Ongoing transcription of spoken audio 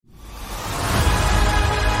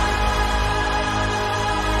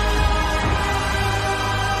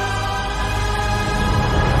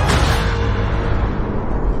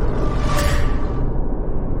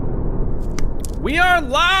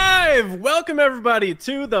live! Welcome everybody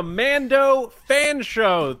to the Mando Fan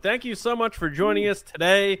Show. Thank you so much for joining us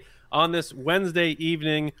today on this Wednesday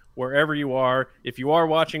evening, wherever you are. If you are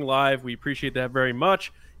watching live, we appreciate that very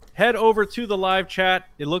much. Head over to the live chat.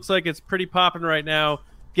 It looks like it's pretty popping right now.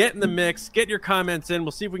 Get in the mix. Get your comments in.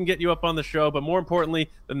 We'll see if we can get you up on the show. But more importantly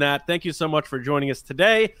than that, thank you so much for joining us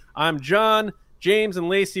today. I'm John, James, and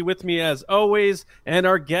Lacey with me as always. And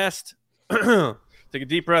our guest, take a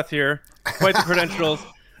deep breath here. Quite the credentials.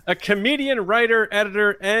 A comedian, writer,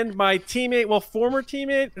 editor, and my teammate, well, former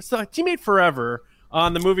teammate, teammate forever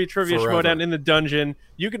on the Movie Trivia Showdown in the Dungeon.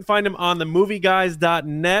 You can find him on the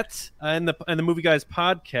movieguys.net and the Movie Guys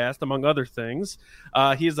podcast, among other things.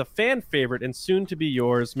 He is a fan favorite and soon to be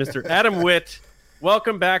yours, Mr. Adam Witt.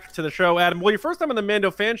 Welcome back to the show, Adam. Well, your first time on the Mando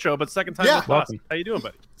Fan Show, but second time with us. How you doing,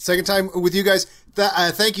 buddy? Second time with you guys.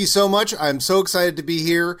 Thank you so much. I'm so excited to be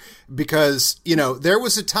here because, you know, there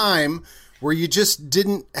was a time where you just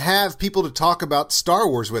didn't have people to talk about Star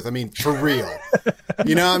Wars with. I mean, for real.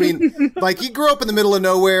 You know, I mean, like, you grew up in the middle of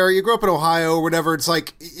nowhere. You grew up in Ohio or whatever. It's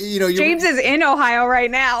like, you know. James is in Ohio right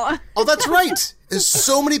now. Oh, that's right. There's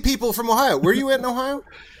so many people from Ohio. Where are you at in Ohio?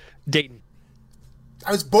 Dayton.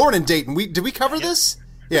 I was born in Dayton. Did we cover this?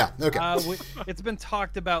 Yeah, okay. It's been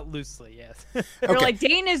talked about loosely, yes. You're like,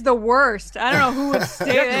 Dayton is the worst. I don't know who would stay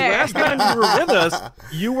there. Last time you were with us,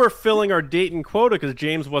 you were filling our Dayton quota because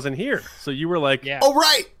James wasn't here. So you were like... Yeah. Oh,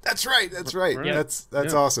 right. That's right. Yeah.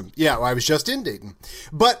 That's awesome. Yeah, well, I was just in Dayton.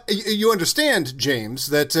 But you understand, James,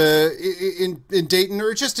 that in Dayton,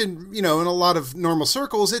 or just in, you know, in a lot of normal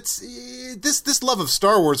circles, it's this love of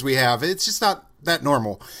Star Wars we have. It's just not that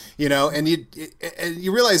normal, you know, and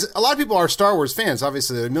you realize a lot of people are Star Wars fans.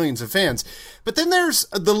 Obviously, there are millions of fans, but then there's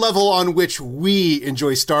the level on which we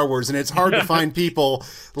enjoy Star Wars, and it's hard to find people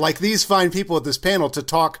like these fine people at this panel to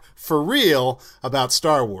talk for real about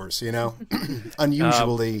Star Wars, you know.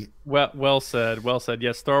 Unusually. Well said.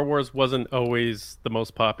 Yes, Star Wars wasn't always the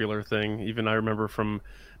most popular thing. Even I remember from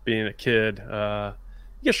being a kid,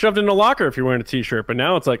 you get shoved in a locker if you're wearing a t-shirt, but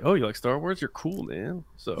now it's like, oh, you like Star Wars? You're cool, man.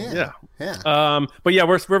 So yeah. But yeah,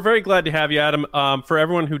 we're very glad to have you, Adam. For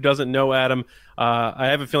everyone who doesn't know Adam, I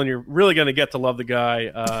have a feeling you're really going to get to love the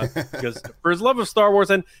guy because for his love of Star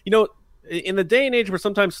Wars, and you know, in the day and age where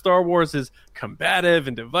sometimes Star Wars is combative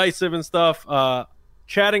and divisive and stuff,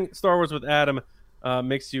 chatting Star Wars with Adam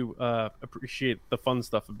makes you appreciate the fun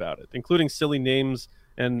stuff about it, including silly names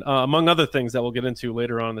and among other things that we'll get into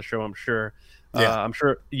later on in the show, I'm sure. Yeah. I'm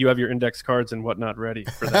sure you have your index cards and whatnot ready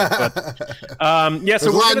for that. But there's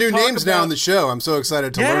a lot of new names now on the show. I'm so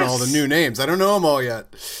excited to learn all the new names. I don't know them all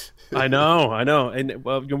yet. I know. And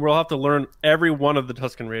we'll have to learn every one of the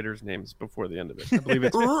Tusken Raiders names before the end of it. I believe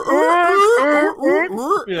it's...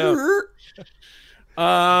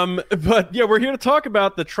 But yeah, we're here to talk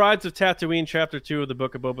about the Tribes of Tatooine, Chapter 2 of the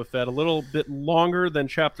Book of Boba Fett. A little bit longer than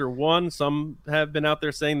Chapter 1. Some have been out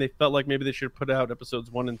there saying they felt like maybe they should put out episodes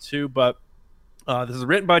 1 and 2, but this is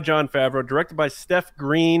written by Jon Favreau, directed by Steph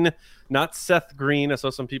Green, not Seth Green. I saw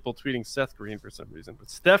some people tweeting Seth Green for some reason, but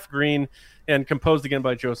Steph Green, and composed again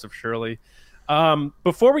by Joseph Shirley.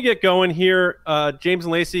 Before we get going here, James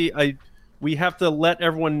and Lacey, we have to let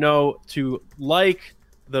everyone know to like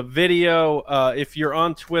the video. If you're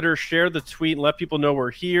on Twitter, share the tweet and let people know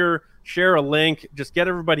we're here. Share a link. Just get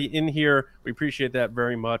everybody in here. We appreciate that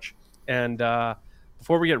very much. And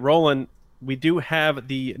before we get rolling, we do have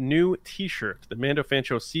the new t-shirt, the Mando Fan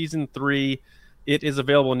Show Season 3. It is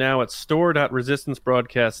available now at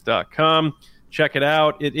store.resistancebroadcast.com. Check it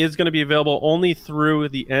out. It is going to be available only through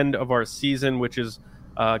the end of our season, which is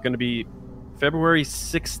going to be February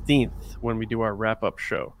 16th when we do our wrap-up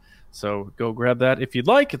show. So go grab that if you'd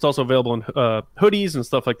like. It's also available in hoodies and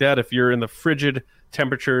stuff like that if you're in the frigid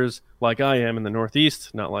temperatures like I am in the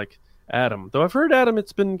Northeast, not like Adam. Though I've heard, Adam,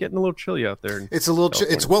 it's been getting a little chilly out there. It's a little.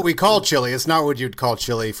 It's what we call chilly. It's not what you'd call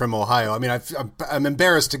chilly from Ohio. I mean, I'm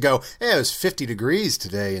embarrassed to go, hey, it was 50 degrees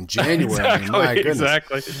today in January. My goodness.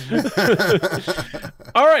 Exactly.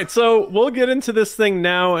 All right, so we'll get into this thing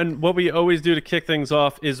now. And what we always do to kick things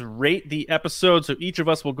off is rate the episode. So each of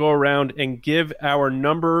us will go around and give our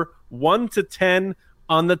number 1 to 10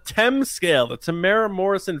 on the Tems scale, the Temuera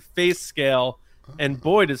Morrison Face scale. And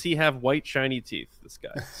boy, does he have white, shiny teeth, this guy.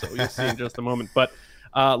 So you'll see in just a moment. But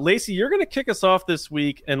Lacey, you're going to kick us off this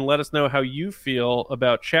week and let us know how you feel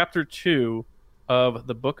about Chapter 2 of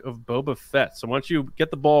the Book of Boba Fett. So why don't you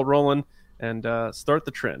get the ball rolling and start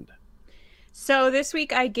the trend. So this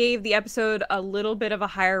week I gave the episode a little bit of a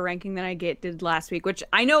higher ranking than I did last week, which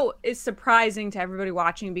I know is surprising to everybody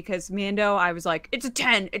watching because Mando, I was like, it's a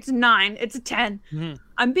 10, it's a 9, it's a 10. Mm-hmm.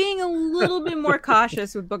 I'm being a little bit more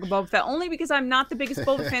cautious with Book of Boba Fett, only because I'm not the biggest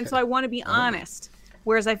Boba fan, so I want to be honest.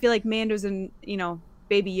 Whereas I feel like Mando's in,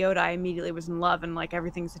 Baby Yoda, I immediately was in love, and like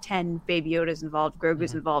everything's a 10. Baby Yoda's involved,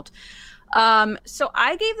 Grogu's involved. So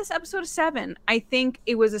I gave this episode a 7. I think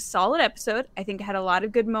it was a solid episode. I think it had a lot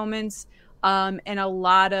of good moments, and a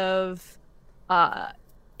lot of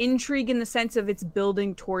intrigue in the sense of it's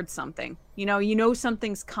building towards something.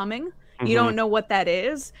 Something's coming. Mm-hmm. You don't know what that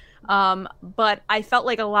is. But I felt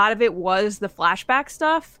like a lot of it was the flashback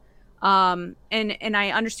stuff. And I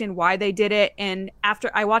understand why they did it. And after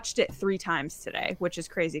I watched it 3 times today, which is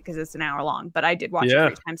crazy because it's an hour long, but I did watch it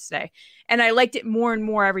 3 times today, and I liked it more and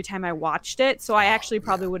more every time I watched it. So I actually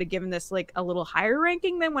probably would have given this like a little higher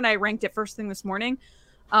ranking than when I ranked it first thing this morning.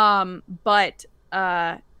 But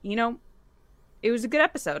it was a good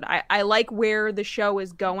episode. I like where the show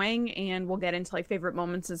is going, and we'll get into like favorite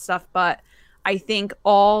moments and stuff, but I think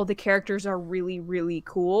all the characters are really, really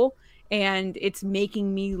cool. And it's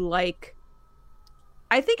making me like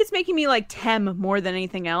Tem more than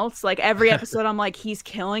anything else. Like every episode, I'm like, he's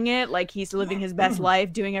killing it. Like he's living his best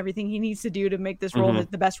life, doing everything he needs to do to make this role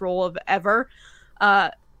the best role of ever.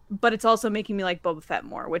 But it's also making me like Boba Fett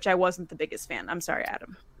more, which I wasn't the biggest fan. I'm sorry,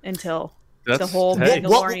 Adam, until the whole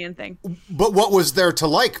Mandalorian thing. But what was there to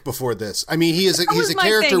like before this? I mean, he's a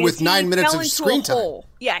character with 9 minutes of screen time.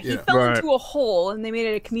 Yeah, he fell into a hole, and they made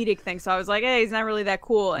it a comedic thing. So I was like, hey, he's not really that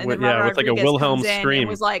cool. And then with like a Wilhelm scream, and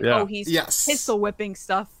was like, he's pistol whipping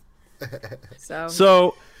stuff.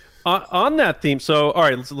 So on that theme, all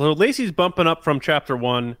right, so Lacey's bumping up from chapter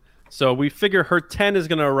 1, so we figure her 10 is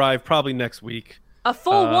going to arrive probably next week. A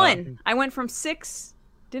full 1. I went from 6.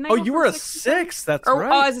 Didn't I? Oh, you were a 6. That's right.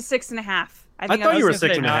 Oh, I was a 6.5. I thought you were a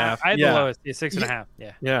 6.5. I had the lowest. 6.5.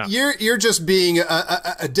 Yeah. You're just being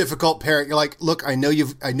a difficult parent. You're like, look, I know you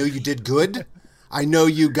did good. I know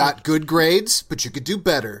you got good grades, but you could do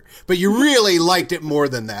better. But you really liked it more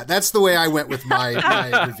than that. That's the way I went with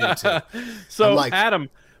my review too. So, Adam,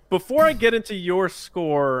 before I get into your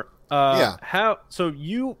score,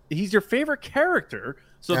 he's your favorite character.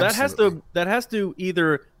 So that has to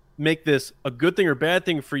either make this a good thing or bad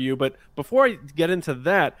thing for you. But before I get into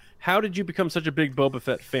that, how did you become such a big Boba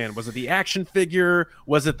Fett fan? Was it the action figure?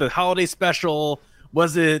 Was it the holiday special?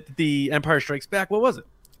 Was it the Empire Strikes Back? What was it?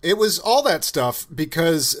 It was all that stuff,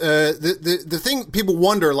 because the thing people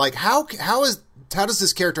wonder, like, how does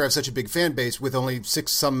this character have such a big fan base with only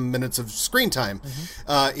 6 some minutes of screen time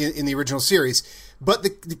in the original series? But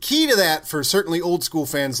the key to that, for certainly old school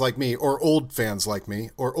fans like me, or old fans like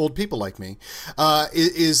me, or old people like me,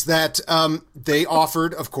 is that they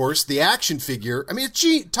offered, of course, the action figure. I mean,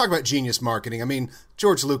 talk about genius marketing. I mean,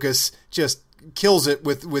 George Lucas just kills it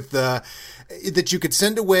with that you could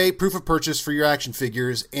send away proof of purchase for your action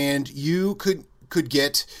figures, and you could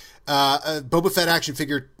get a Boba Fett action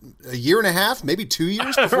figure a year and a half, maybe 2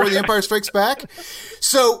 years before The Empire Strikes Back.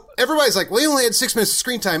 So everybody's like, well, he only had 6 minutes of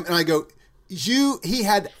screen time, and I go, he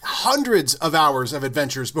had hundreds of hours of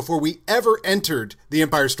adventures before we ever entered The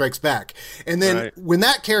Empire Strikes Back. And then when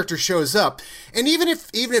that character shows up, and even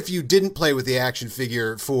if you didn't play with the action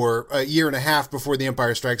figure for a year and a half before The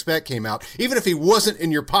Empire Strikes Back came out, even if he wasn't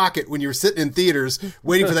in your pocket when you were sitting in theaters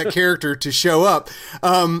waiting for that character to show up,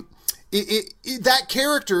 that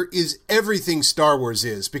character is everything Star Wars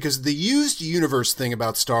is, because the used universe thing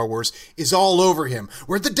about Star Wars is all over him.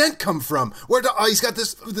 Where'd the dent come from? He's got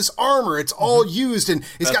this armor. It's all used, and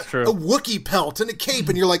he's got a Wookiee pelt and a cape,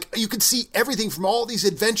 and you're like, you can see everything from all these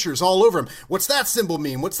adventures all over him. What's that symbol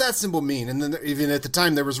mean? What's that symbol mean? And then even at the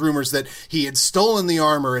time, there was rumors that he had stolen the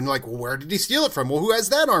armor, and like, well, where did he steal it from? Well, who has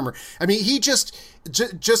that armor? I mean, he just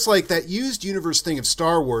like that used universe thing of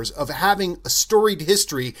Star Wars, of having a storied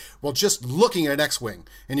history while just looking at an X-Wing,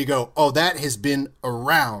 and you go, oh, that has been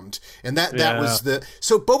around. And that was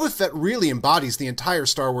so Boba Fett really embodies the entire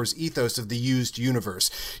Star Wars ethos of the used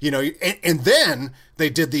universe, and then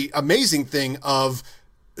they did the amazing thing of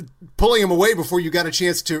pulling him away before you got a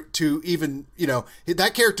chance to even,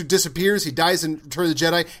 that character disappears. He dies in Return of the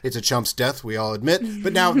Jedi. It's a chump's death, we all admit.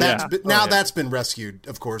 But now that's been rescued,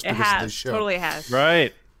 of course, because of this show. Totally has.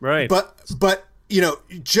 Right. But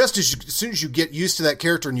just as soon as you get used to that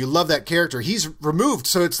character and you love that character, he's removed.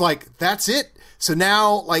 So it's like, that's it. So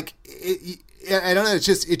now, like, I don't know. It's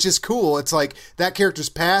just cool. It's like that character's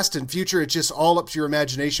past and future. It's just all up to your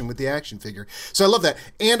imagination with the action figure. So I love that.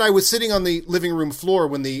 And I was sitting on the living room floor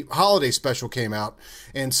when the holiday special came out,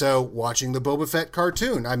 and so watching the Boba Fett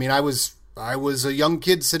cartoon. I mean, I was a young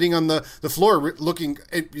kid sitting on the floor looking.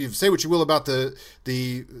 You say what you will about the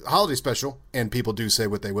holiday special, and people do say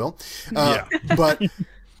what they will. But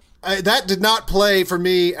that did not play for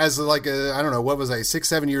me as like I don't know, what was I,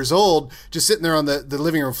 6-7 years old, just sitting there on the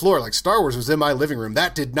living room floor. Like Star Wars was in my living room.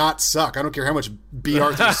 That did not suck. I don't care how much B.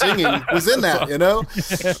 Arthur singing was in that, you know?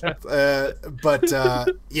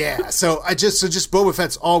 Yeah, so just Boba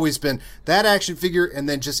Fett's always been that action figure, and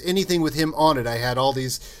then just anything with him on it. I had all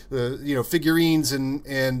these, figurines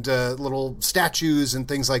and little statues and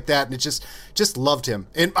things like that, and it just loved him.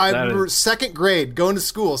 And I remember second grade, going to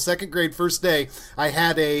school, first day, I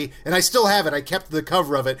had and I still have it. I kept the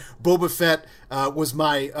cover of it. Boba Fett was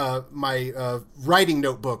my writing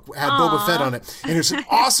notebook. Had Boba Fett on it, and there's an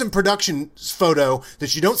awesome production photo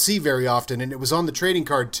that you don't see very often, and it was on the trading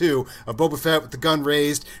card too, of Boba Fett with the gun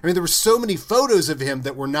raised. I mean, there were so many photos of him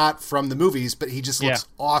that were not from the movies, but he just looks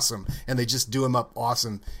awesome, and they just do him up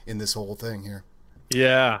awesome in this whole thing here.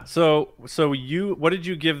 Yeah. So what did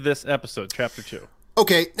you give this episode, Chapter 2?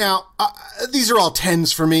 Okay, now, these are all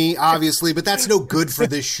 10s for me, obviously, but that's no good for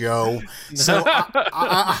this show. So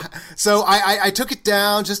I took it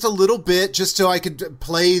down just a little bit just so I could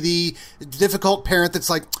play the difficult parent that's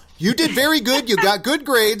like, you did very good, you got good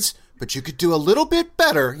grades, but you could do a little bit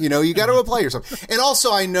better. You got to apply yourself. And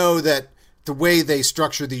also I know that the way they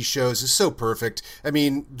structure these shows is so perfect. I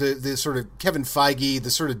mean, the sort of Kevin Feige, the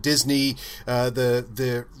sort of Disney,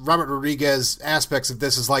 the Robert Rodriguez aspects of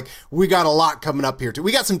this is like, we got a lot coming up here too.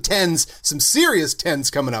 We got some 10s, some serious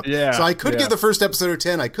 10s coming up. Yeah, so I could give the first episode a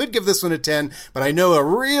 10. I could give this one a 10, but I know a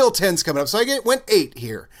real 10's coming up. So went 8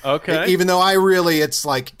 here. Okay. Even though it's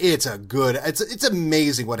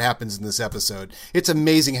amazing what happens in this episode. It's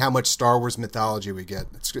amazing how much Star Wars mythology we get.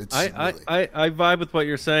 I vibe with what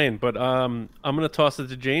you're saying, but I'm going to toss it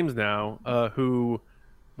to James now, who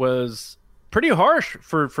was pretty harsh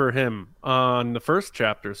for him on the first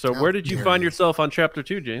chapter. So where did you find yourself on Chapter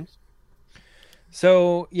 2, James?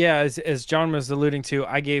 So, yeah, as John was alluding to,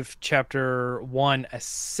 I gave Chapter 1 a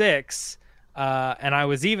 6, and I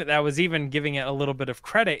was even giving it a little bit of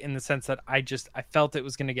credit in the sense that I felt it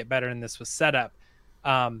was going to get better, and this was set up.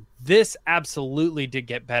 This absolutely did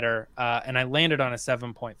get better, and I landed on a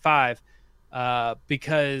 7.5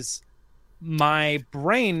 because my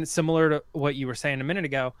brain, similar to what you were saying a minute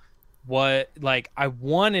ago, I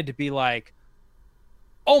wanted to be like,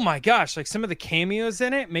 oh my gosh, like some of the cameos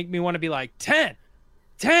in it make me want to be like 10,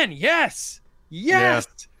 yes. Yeah.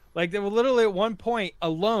 Like they were literally at one point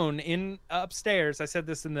alone in upstairs. I said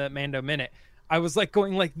this in the Mando Minute. I was like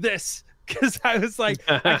going like this because I was like,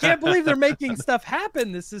 I can't believe they're making stuff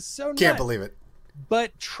happen. This is so nuts. Can't believe it.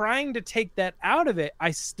 But trying to take that out of it,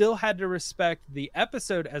 I still had to respect the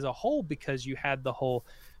episode as a whole because you had the whole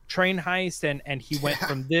train heist and he went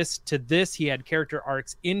from this to this. He had character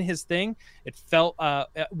arcs in his thing. It felt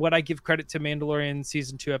what I give credit to Mandalorian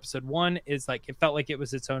season 2 episode 1 is like it felt like it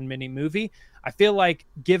was its own mini movie. I feel like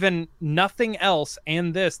given nothing else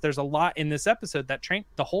and this, there's a lot in this episode that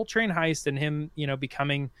the whole train heist and him,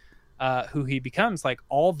 becoming who he becomes, like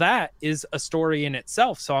all that is a story in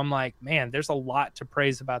itself. So I'm like, man, there's a lot to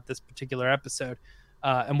praise about this particular episode.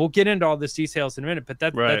 And we'll get into all this details in a minute, but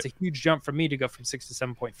that's a huge jump for me to go from 6 to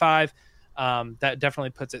 7.5. That definitely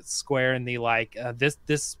puts it square in the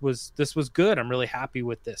this was good. I'm really happy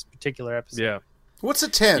with this particular episode. Yeah. What's a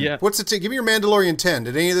 10? Yeah. What's a 10? Give me your Mandalorian 10.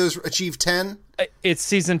 Did any of those achieve 10? It's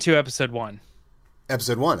season 2, episode 1.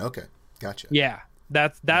 Episode 1. Okay. Gotcha. Yeah.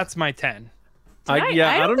 That's my 10. I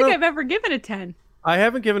don't think I've ever given a 10. I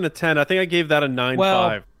haven't given a 10. I think I gave that a 9.5.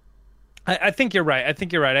 Well, I think you're right. I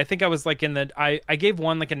think I was like in the I gave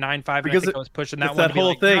one like a 9.5 because I think I was pushing that one. That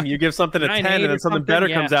whole thing. You give something a 10 and then something better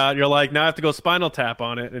comes out. You're like, now I have to go Spinal Tap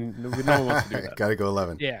on it, and no one wants to do that. Got to go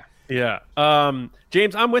 11. Yeah.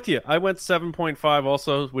 James, I'm with you. I went 7.5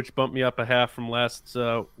 also, which bumped me up a half from last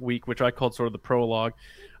week, which I called sort of the prologue.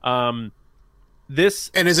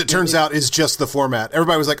 This, and as it turns out, is just the format.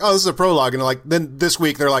 Everybody was like, "Oh, this is a prologue," and then this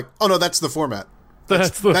week they're like, "Oh no, that's the format."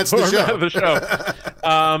 That's the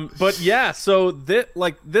show. But yeah, so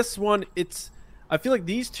this one, I feel like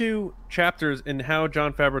these two chapters and how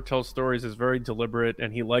Jon Favreau tells stories is very deliberate,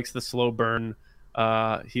 and he likes the slow burn.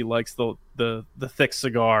 He likes the thick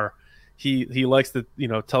cigar. He likes to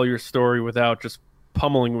tell your story without just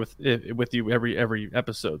pummeling with you every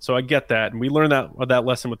episode. So I get that, and we learned that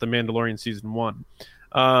lesson with the Mandalorian season 1.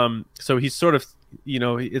 So he's sort of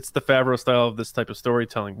it's the Favreau style of this type of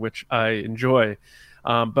storytelling, which I enjoy.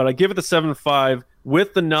 But I give it the 7.5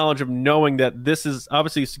 with the knowledge of knowing that this is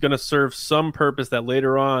obviously going to serve some purpose, that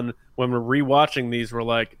later on when we're rewatching these, we're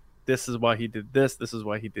like, this is why he did this is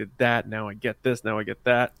why he did that, now I get this, now I get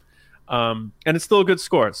that. And it's still a good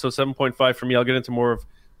score. So 7.5 for me. I'll get into more of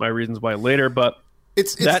my reasons why later, but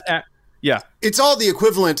Yeah. It's all the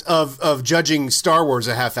equivalent of judging Star Wars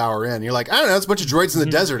a half hour in. You're like, I don't know, it's a bunch of droids in the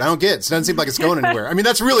desert. I don't get it. It doesn't seem like it's going anywhere. I mean,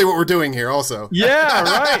 that's really what we're doing here also. Yeah,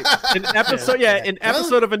 right. An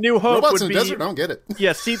episode of A New Hope robots would in be... the desert? I don't get it.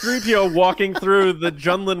 Yeah, C-3PO walking through the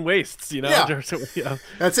Junlin wastes, you know? Yeah.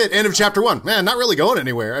 That's it. End of chapter 1. Man, not really going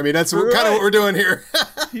anywhere. I mean, that's kind of what we're doing here.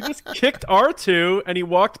 He just kicked R2 and he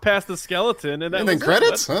walked past the skeleton. And then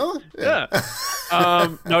credits? Huh? Yeah.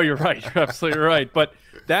 No, you're right. You're absolutely right. But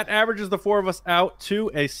that averages the four of us out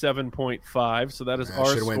to a 7.5. So that is our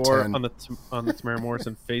score on the Temuera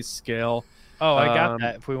Morrison face scale. Oh, I got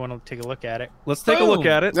that. If we want to take a look at it. Let's take a look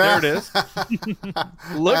at it. There it is.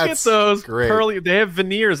 Look at those curly... They have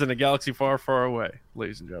veneers in a galaxy far, far away,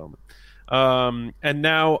 ladies and gentlemen. And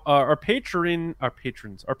now our patron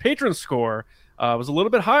score was a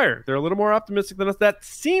little bit higher. They're a little more optimistic than us. That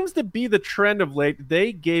seems to be the trend of late.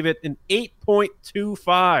 They gave it an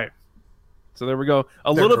 8.25. So there we go.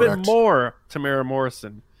 A little bit more Temuera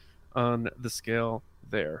Morrison on the scale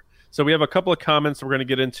there. So we have a couple of comments we're going to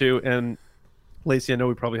get into, and Lacey, I know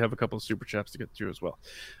we probably have a couple of super chats to get through as well.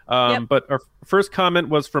 But our first comment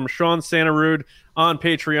was from Sean Santarud on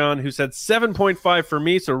Patreon, who said 7.5 for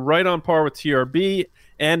me, so right on par with TRB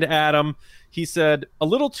and Adam. He said, a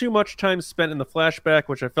little too much time spent in the flashback,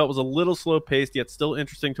 which I felt was a little slow-paced, yet still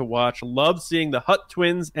interesting to watch. Loved seeing the Hutt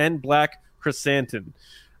twins and Black Chrysanthemum.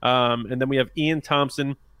 And then we have Ian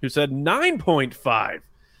Thompson, who said 9.5.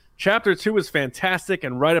 Chapter 2 is fantastic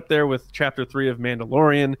and right up there with Chapter 3 of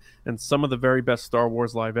Mandalorian and some of the very best Star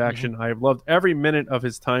Wars live action. I have loved every minute of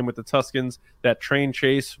his time with the Tuskens. That train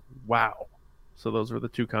chase, wow. So those were the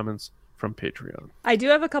two comments from Patreon. I do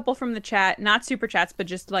have a couple from the chat, not super chats, but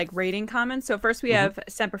just like rating comments. So first we have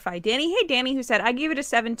Semperfi Danny. Hey, Danny, who said, I gave it a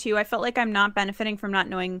 7.2. I felt like I'm not benefiting from not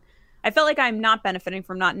knowing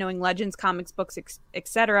Legends, comics, books,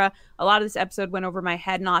 etc. A lot of this episode went over my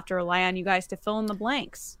head, and I'll have to rely on you guys to fill in the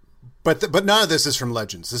blanks. But none of this is from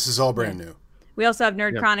Legends. This is all brand new. We also have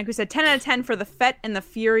Nerd Chronic, who said 10 out of 10 for the Fett and the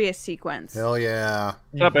Furious sequence. Hell yeah.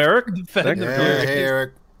 What's up, Eric? Hey,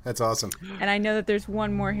 Eric. That's awesome. And I know that there's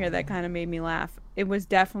one more here that kind of made me laugh. It was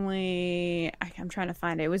definitely... I'm trying to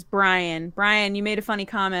find it. It was Brian. Brian, you made a funny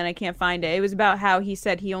comment. I can't find it. It was about how he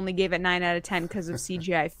said he only gave it 9 out of 10 because of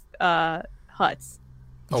CGI Hutts.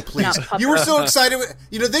 Oh, please. You were so excited.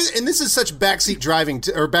 You know, this is such backseat driving,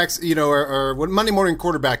 or Monday morning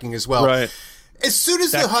quarterbacking as well. Right. As soon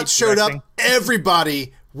as the Hutts showed up,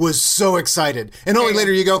 everybody was so excited. And only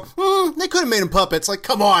later you go, they could have made them puppets. Like,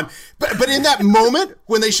 come on. But in that moment,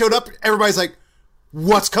 when they showed up, everybody's like,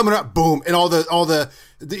 what's coming up? Boom. And all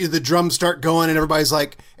the drums start going, and everybody's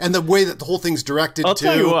like, and the way that the whole thing's directed, I'll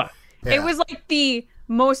tell you what. Yeah. It was like the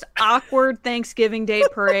most awkward Thanksgiving Day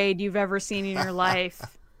parade you've ever seen in your life.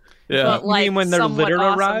 Yeah. But, like, you mean when their litter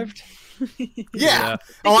arrived? Yeah.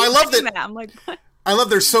 Oh, I love that. I'm like, what? I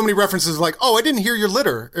love there's so many references like, oh, I didn't hear your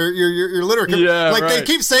litter. Or your litter. Yeah, like, they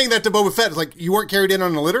keep saying that to Boba Fett. It's like, you weren't carried in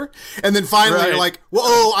on a litter? And then finally you're like, well,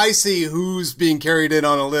 oh, I see who's being carried in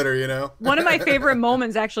on a litter, you know? One of my favorite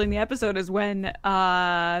moments, actually, in the episode is when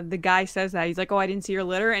the guy says that. He's like, oh, I didn't see your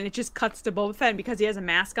litter. And it just cuts to Boba Fett. And because he has a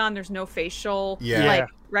mask on, there's no facial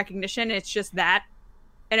recognition. It's just that.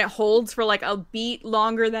 And it holds for like a beat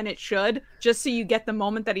longer than it should, just so you get the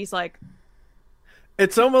moment that he's like...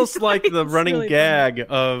 It's almost like the running really gag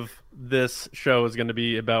of this show is going to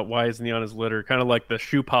be about why isn't he on his litter? Kind of like the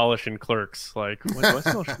shoe polish in Clerks. Like, do I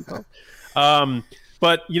smell shoe polish?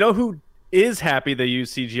 But you know who is happy they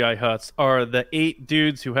use CGI Hutts are the 8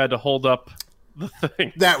 dudes who had to hold up the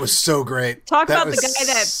thing. That was so great. Talk about the guy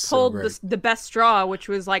that pulled the best straw, which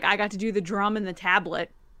was like, I got to do the drum and the tablet.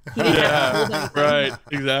 Right,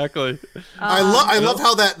 exactly. I love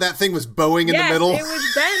how that thing was bowing in the middle. It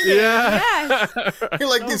was bending. Yes. You're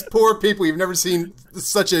like these poor people. You've never seen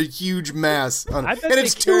such a huge mass. And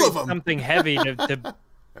it's 2 of them. Something heavy to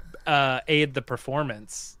aid the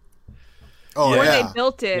performance. Oh, or they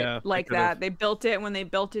built it like that. They built it. When they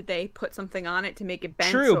built it, they put something on it to make it bend.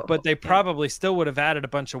 True, but they probably still would have added a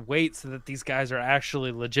bunch of weight so that these guys are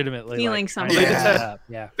actually legitimately feeling something.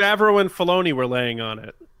 Yeah. Favreau and Filoni were laying on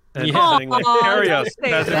it. And saying, like, carry us,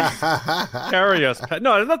 peasants. Carry us.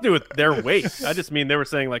 No, it has nothing to do with their weight. I just mean they were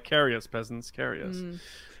saying, like, carry us, peasants, carry us. Do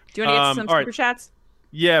you want to get to some super chats?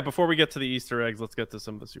 Yeah, before we get to the Easter eggs, let's get to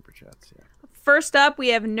some of the super chats. Yeah. First up, we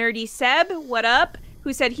have Nerdy Seb. What up?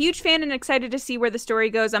 Who said, huge fan and excited to see where the story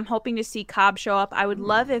goes. I'm hoping to see Cobb show up. I would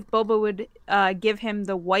love if Boba would give him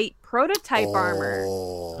the white prototype armor.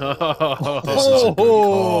 This is a good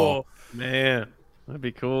call. Man, that'd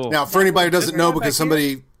be cool. Now, for anybody who doesn't know, because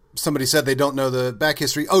somebody said they don't know the back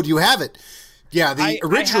history. Oh, do you have it? Yeah,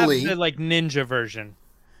 originally I have the like ninja version.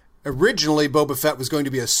 originally Boba Fett was going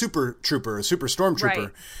to be a super trooper, a super stormtrooper. Right.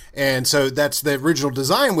 And so that's the original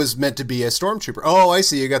design was meant to be a stormtrooper. Oh, I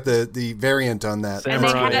see. You got the variant on that. And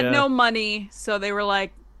they had no money, so they were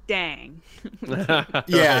like, dang.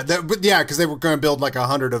 Yeah, because they were going to build like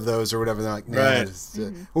 100 of those or whatever. They're like, nah,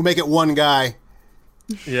 we'll make it one guy.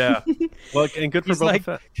 Yeah. Well, and good for Boba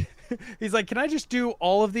Fett. He's like, can I just do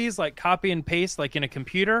all of these, like copy and paste, like in a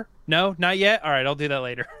computer? No, not yet. All right, I'll do that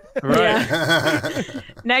later. Right. Yeah.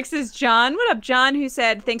 Next is John. What up, John? Who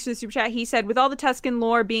said, thanks for the super chat. He said, with all the Tusken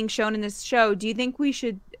lore being shown in this show, do you think we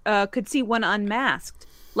could see one unmasked?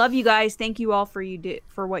 Love you guys. Thank you all for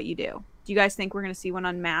what you do. Do you guys think we're going to see one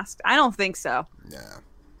unmasked? I don't think so. Yeah.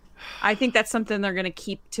 I think that's something they're going to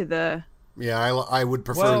keep to the. Yeah, I would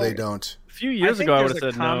prefer they don't. A few years ago, I would have said no.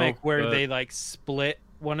 There's a comic where they like split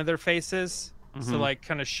one of their faces to like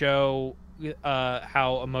kind of show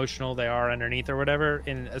how emotional they are underneath or whatever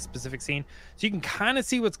in a specific scene, so you can kind of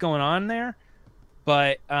see what's going on there.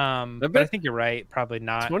 But I think you're right. Probably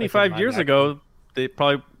not. 25 years ago, they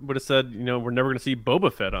probably would have said, we're never going to see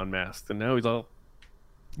Boba Fett unmasked, and now he's all.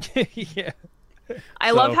 Yeah.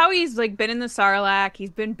 I love how he's like been in the Sarlacc,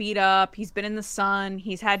 he's been beat up, he's been in the sun,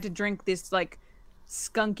 he's had to drink this like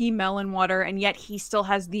skunky melon water, and yet he still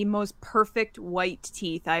has the most perfect white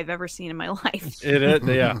teeth I've ever seen in my life.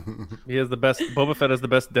 Yeah. He has the best. Boba Fett is the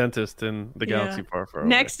best dentist in the galaxy far, far away.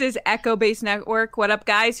 Next is Echo Base Network. What up,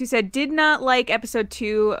 guys? Who said, did not like episode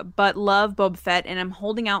 2, but love Boba Fett, and I'm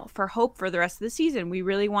holding out for hope for the rest of the season. We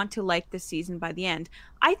really want to like this season by the end.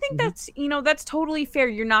 I think that's totally fair.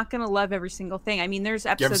 You're not going to love every single thing. I mean, there's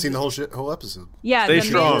episodes. You haven't seen the whole episode. Yeah. Stay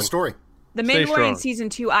strong. Story. The Mandalorian season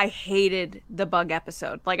 2, I hated the bug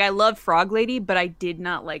episode. Like, I loved Frog Lady, but I did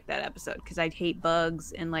not like that episode because I hate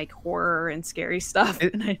bugs and like horror and scary stuff.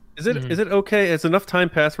 Is it okay? Has enough time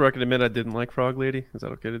passed where I can admit I didn't like Frog Lady? Is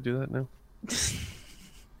that okay to do that now?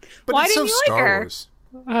 But why it's didn't so you like Star her? Wars.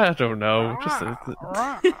 I don't know.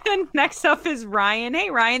 Next up is Ryan. Hey,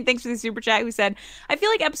 Ryan, thanks for the super chat, who said, I feel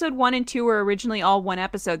like episode 1 and 2 were originally all one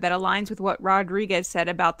episode. That aligns with what Rodriguez said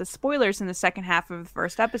about the spoilers in the second half of the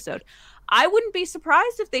first episode. I wouldn't be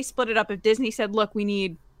surprised if they split it up. If Disney said, look, we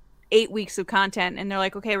need 8 weeks of content, and they're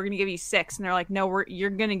like, okay, we're going to give you 6. And they're like, no, you're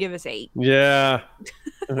going to give us 8. Yeah.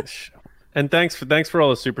 And thanks for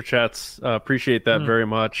all the super chats. Appreciate that very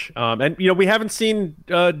much. And we haven't seen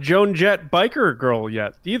Joan Jett biker girl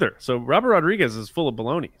yet either. So Robert Rodriguez is full of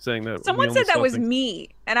baloney saying that. Someone said that was me,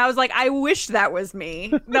 and I was like, I wish that was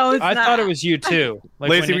me. No, it's I not. thought it was you too.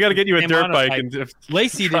 Like, Lacey, we got to get you a dirt bike. And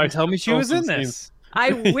Lacey didn't tell me she was in this.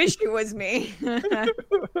 I wish it was me.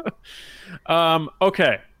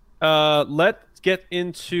 Okay. Let's get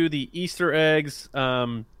into the Easter eggs.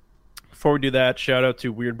 Before we do that, shout out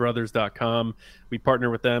to weirdbrothers.com. We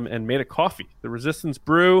partner with them and made a coffee, the Resistance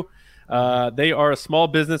Brew. They are a small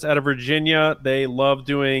business out of Virginia. They love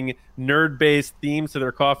doing nerd-based themes to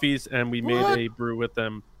their coffees, and we made a brew with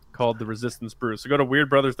them called the Resistance Brew. So go to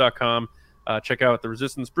weirdbrothers.com, check out the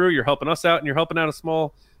Resistance Brew. You're helping us out, and you're helping out a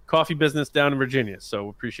small coffee business down in Virginia. So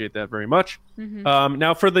appreciate that very much.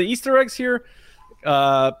 Now for the Easter eggs here,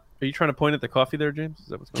 are you trying to point at the coffee there, James? Is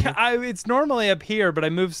that what's going on? It's normally up here, but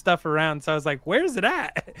I moved stuff around, so I was like, "Where's it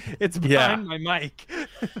at?" It's behind my mic.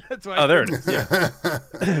 That's why. Oh, there it is.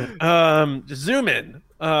 Yeah. Zoom in.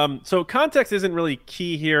 So context isn't really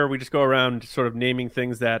key here. We just go around sort of naming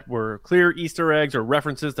things that were clear Easter eggs or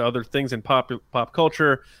references to other things in pop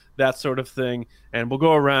culture, that sort of thing, and we'll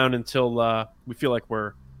go around until we feel like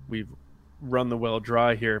we've run the well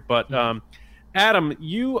dry here. But Adam,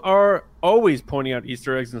 you are always pointing out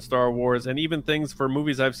Easter eggs in Star Wars, and even things for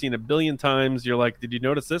movies I've seen a billion times. You're like, did you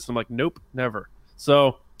notice this? I'm like, nope, never.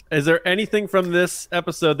 So is there anything from this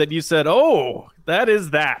episode that you said, oh, that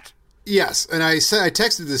is that? Yes, and I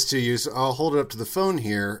texted this to you, so I'll hold it up to the phone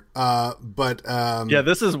here. Yeah,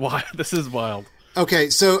 this is wild. This is wild. Okay,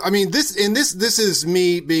 so I mean, this is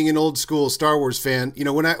me being an old school Star Wars fan.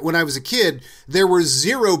 When I was a kid, there were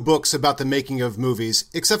 0 books about the making of movies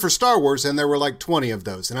except for Star Wars, and there were like 20 of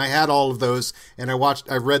those, and I had all of those, and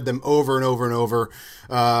I read them over and over and over.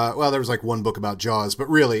 Well, there was like 1 book about Jaws, but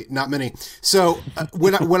really not many. So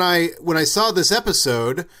when I saw this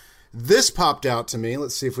episode, this popped out to me.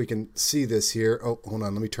 Let's see if we can see this here. Oh, hold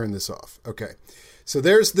on, let me turn this off. Okay, so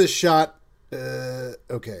there's this shot.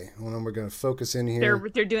 Okay, hold on, we're going to focus in here.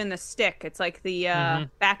 They're doing the stick. It's like the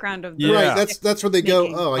background of the right. That's where they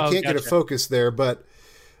go. Oh, I can't get a focus there, but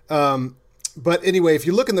anyway, if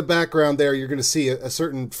you look in the background there, you're going to see a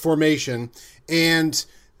certain formation, and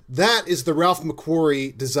that is the Ralph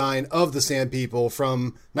McQuarrie design of the Sand People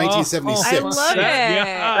from 1976. I love it.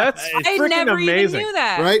 That's I freaking never amazing. even knew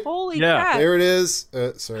that. Right? Holy Yeah. crap. There it is.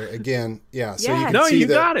 Sorry, again. Yeah, so you can No, see you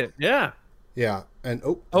that. got it. Yeah. Yeah, and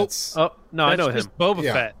No, That's I know him. just Boba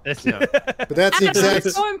Yeah. Fett. Yeah. but that's the I'm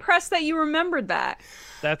exact. so impressed that you remembered that.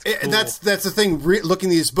 That's cool. That's the thing. Looking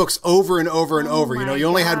at these books over and over and over. You know, my you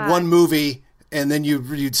only had God. one movie, and then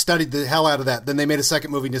you studied the hell out of that. Then they made a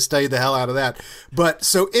second movie and you studied the hell out of that. But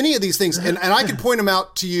so any of these things, and I can point them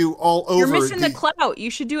out to you all over. You're missing the clout.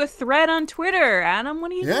 You should do a thread on Twitter, Adam.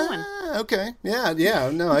 What are you doing? Yeah. Okay.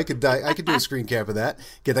 Yeah. No, I could do a screen cap of that.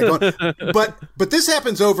 Get that going. But this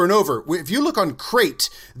happens over and over. If you look on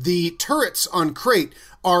Crate, the turrets on Crate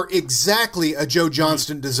are exactly a Joe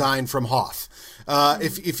Johnston design from Hoth.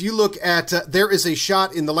 If you look at there is a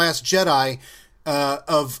shot in The Last Jedi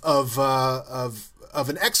of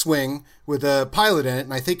an X-wing with a pilot in it,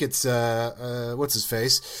 and I think it's what's his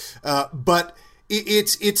face, but.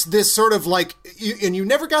 It's this sort of like, and you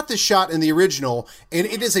never got this shot in the original, and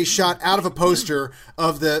it is a shot out of a poster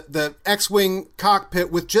of the X-Wing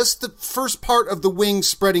cockpit with just the first part of the wing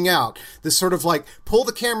spreading out. This sort of like, pull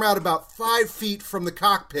the camera out about 5 feet from the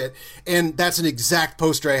cockpit, and that's an exact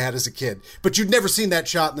poster I had as a kid. But you'd never seen that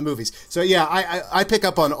shot in the movies. So yeah, I pick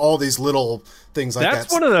up on all these little things like that.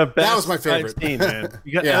 That's one of the best that was my favorite. I've seen, man.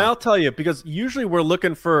 Yeah. And I'll tell you, because usually we're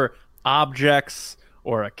looking for objects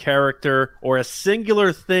or a character or a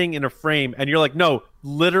singular thing in a frame, and you're like, no,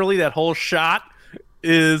 literally that whole shot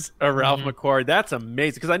is a Ralph McQuarrie. That's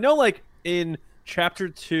amazing. Because I know, like, in chapter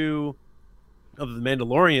 2 of The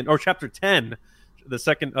Mandalorian, or chapter 10, the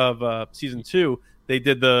second of season 2, they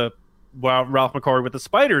did the Ralph McQuarrie with the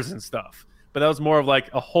spiders and stuff. But that was more of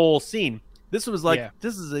like a whole scene. This was like,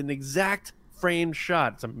 this is an exact framed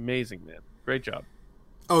shot. It's amazing, man. Great job.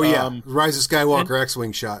 Oh yeah, Rise of Skywalker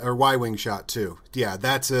X-wing shot or Y-wing shot too. Yeah,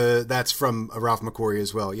 that's from Ralph McQuarrie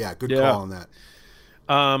as well. Yeah, good call on that.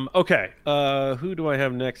 Okay, who do I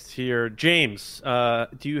have next here? James,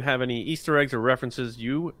 do you have any Easter eggs or references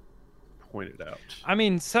you pointed out? I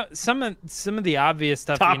mean, some of the obvious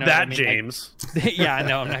stuff. Top you know, that, I mean, James. Like, yeah, I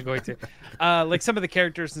know. I'm not going to. Like some of the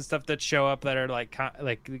characters and stuff that show up that are like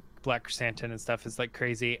Black Chrysanthemum and stuff is like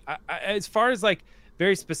crazy. As far as like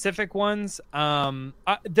very specific ones,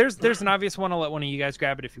 there's an obvious one. I'll let one of you guys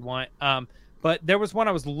grab it if you want. But there was one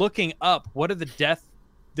I was looking up. What are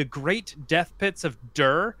the great death pits of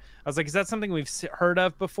Dur? I was like, is that something we've heard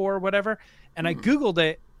of before or whatever? And I Googled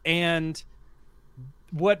it, and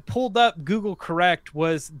what pulled up Google Correct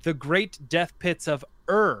was the great death pits of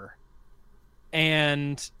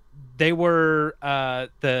and they were I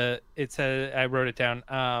wrote it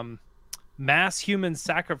down, mass human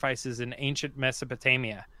sacrifices in ancient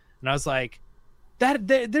Mesopotamia. And I was like,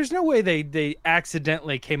 there's no way they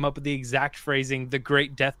accidentally came up with the exact phrasing, the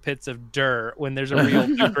great death pits of Dur, when there's a real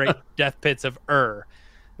the great death pits of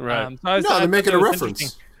Right. So they're making a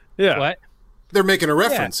reference. Yeah. What? They're making a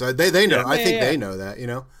reference. Yeah. They know. Yeah. I think they know that, you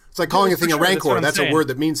know. It's like calling a thing a rancor. That's a word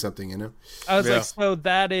that means something, you know. I was like, so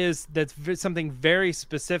that's something very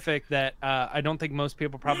specific that I don't think most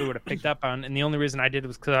people probably would have picked up on. And the only reason I did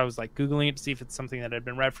was because I was like Googling it to see if it's something that had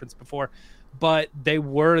been referenced before. But they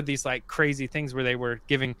were these like crazy things where they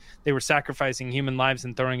were sacrificing human lives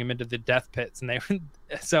and throwing them into the death pits. And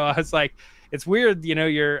so I was like, it's weird, you know,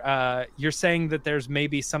 you're saying that there's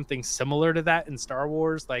maybe something similar to that in Star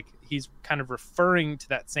Wars. Like he's kind of referring to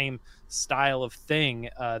that same style of thing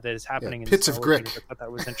that is happening in Pits Star of Wars. Grick. I thought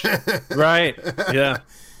that was interesting. Right. Yeah.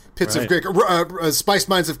 Pits of Grick. Spice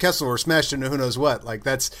Mines of Kessel were smashed into who knows what. Like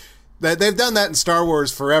they've done that in Star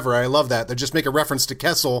Wars forever. I love that. They just make a reference to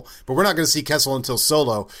Kessel, but we're not going to see Kessel until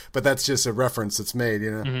Solo. But that's just a reference that's made,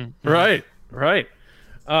 you know. Mm-hmm. Right.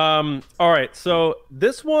 All right. So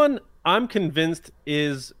this one, I'm convinced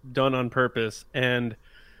is done on purpose, and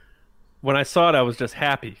when I saw it, I was just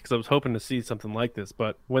happy because I was hoping to see something like this.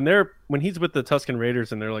 But when he's with the Tusken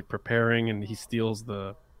Raiders and they're like preparing, and he steals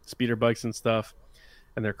the speeder bikes and stuff,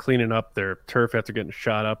 and they're cleaning up their turf after getting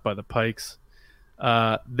shot up by the Pikes,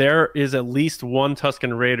 there is at least one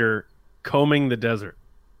Tusken Raider combing the desert,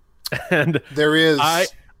 and there is.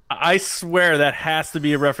 I swear that has to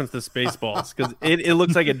be a reference to Spaceballs because it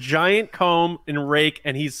looks like a giant comb and rake,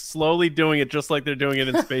 and he's slowly doing it just like they're doing it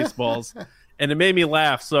in Spaceballs, and it made me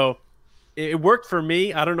laugh. So it worked for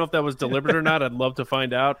me. I don't know if that was deliberate or not. I'd love to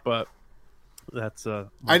find out, but that's.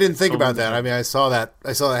 I didn't think about that. I mean, I saw that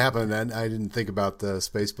happen, and I didn't think about the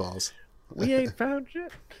Spaceballs. We ain't found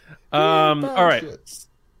shit. All right,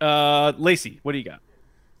 Lacey, what do you got?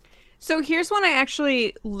 So here's one I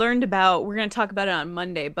actually learned about. We're going to talk about it on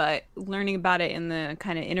Monday, but learning about it in the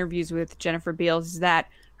kind of interviews with Jennifer Beals is that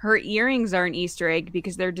her earrings are an Easter egg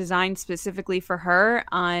because they're designed specifically for her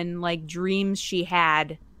on like dreams she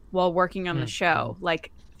had while working on the show,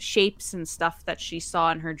 like shapes and stuff that she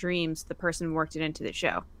saw in her dreams. The person worked it into the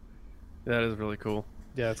show. That is really cool.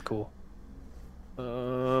 Yeah, that's cool.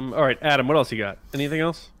 All right, Adam, what else you got? Anything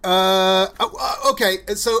else? Okay.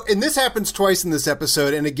 So, and this happens twice in this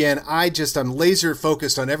episode. And again, I'm laser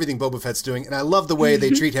focused on everything Boba Fett's doing. And I love the way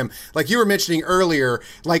they treat him. Like you were mentioning earlier,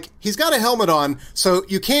 like he's got a helmet on, so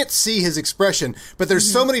you can't see his expression. But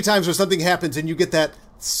there's so many times where something happens and you get that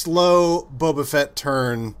slow Boba Fett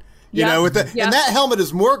turn. You know, with and that helmet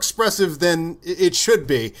is more expressive than it should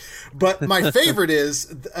be. But my favorite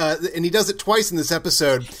is, and he does it twice in this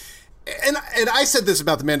episode. And I said this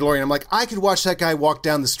about The Mandalorian. I'm like, I could watch that guy walk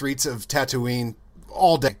down the streets of Tatooine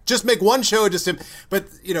all day. Just make one show of just him. But,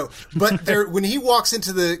 there, when he walks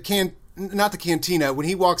into not the cantina, when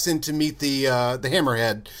he walks in to meet the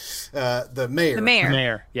Hammerhead, the mayor. The mayor. The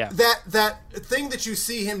mayor, yeah. That thing that you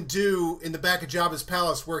see him do in the back of Jabba's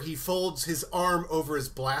palace where he folds his arm over his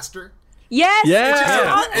blaster. Yes.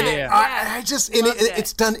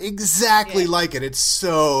 It's done exactly like it. It's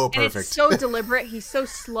so perfect. And it's so deliberate. He's so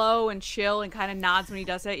slow and chill and kind of nods when he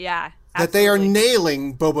does it. Yeah. That they are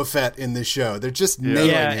nailing Boba Fett in this show. They're just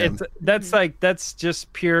nailing him. That's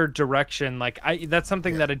just pure direction. Like that's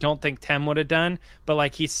something that I don't think Tem would have done. But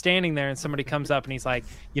like he's standing there and somebody comes up and he's like,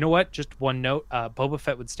 you know what? Just one note. Boba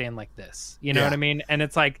Fett would stand like this. You know what I mean? And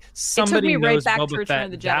it's like somebody knows Boba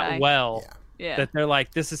Fett that well. Yeah. Yeah. That they're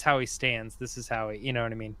like, this is how he stands. This is how he, you know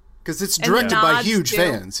what I mean? Because it's directed by huge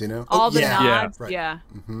fans, you know? All the nods, right. yeah.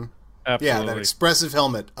 Mm-hmm. Absolutely. Yeah, that expressive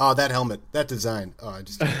helmet. Oh, that helmet. That design. Oh, it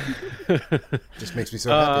just makes me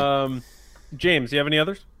so happy. James, do you have any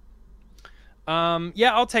others?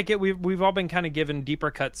 Yeah, I'll take it. We've all been kind of given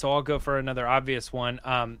deeper cuts, so I'll go for another obvious one.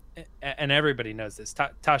 And everybody knows this.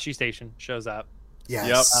 Tashi Station shows up.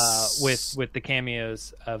 Yes. With the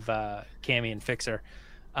cameos of Cammy and Fixer.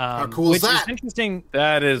 How cool is that? Is interesting.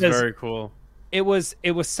 That is very cool. It was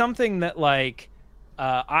something that like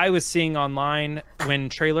I was seeing online when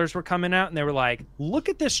trailers were coming out, and they were like, "Look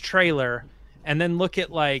at this trailer, and then look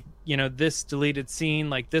at like this deleted scene.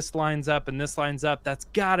 Like this lines up and this lines up. That's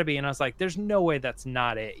got to be." And I was like, "There's no way that's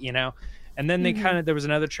not it," And then they there was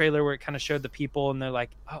another trailer where it kind of showed the people, and they're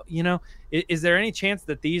like, "Oh, is there any chance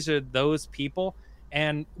that these are those people?"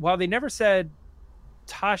 And while they never said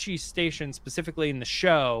Tashi Station specifically in the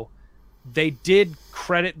show, they did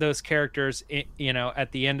credit those characters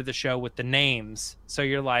at the end of the show with the names, so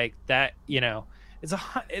you're like that it's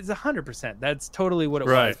 100%. That's totally what it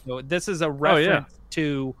was. So this is a reference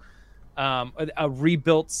to a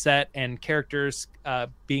rebuilt set and characters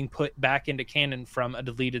being put back into canon from a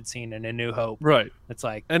deleted scene in A New Hope. Right. It's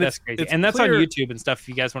like, and that's crazy. And that's clear on YouTube and stuff if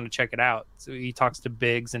you guys want to check it out. So he talks to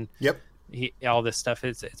Biggs and all this stuff.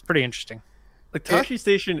 It's pretty interesting. Like Tashi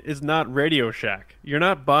Station is not Radio Shack. You're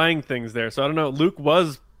not buying things there. So I don't know. Luke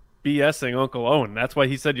was BSing Uncle Owen. That's why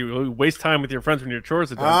he said you waste time with your friends when your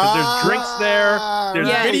chores are done. Because there's drinks there.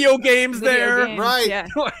 There's video games there. Right. Yeah.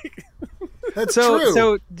 That's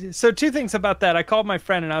true. So two things about that. I called my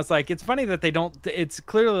friend and I was like, it's funny that they don't, it's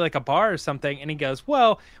clearly like a bar or something. And he goes,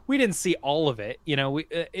 well, we didn't see all of it.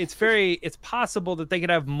 It's possible that they could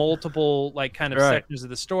have multiple like kind of sections of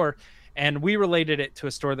the store. And we related it to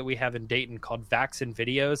a store that we have in Dayton called Vax and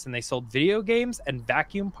Videos, and they sold video games and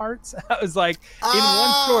vacuum parts. I was like, in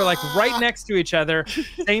one store, like right next to each other,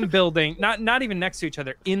 same building, not even next to each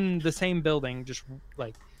other, in the same building, just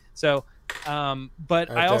like so.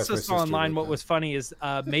 But I also saw online what was funny is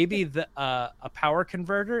maybe a power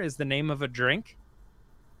converter is the name of a drink.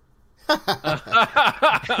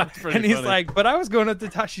 And he's like, but I was going up to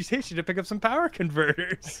Tashi Station to pick up some power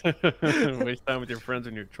converters. Waste time with your friends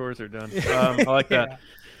when your chores are done. I like that.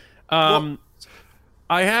 I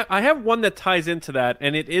have one that ties into that,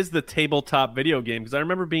 and it is the tabletop video game, because I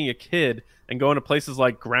remember being a kid and going to places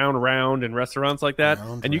like Ground Round and restaurants like that,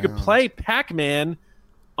 and you could play Pac-Man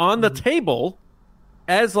on the table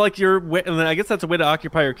as like and I guess that's a way to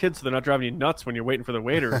occupy your kids so they're not driving you nuts when you're waiting for the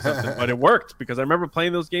waiter or something. But it worked because I remember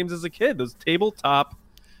playing those games as a kid, those tabletop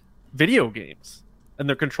video games, and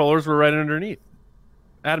the controllers were right underneath.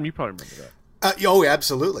 Adam, you probably remember that.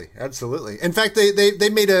 Absolutely. In fact, they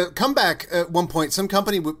made a comeback at one point. Some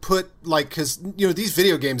company would put because these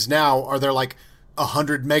video games now they're like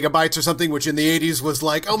 100 megabytes or something, which in the 80s was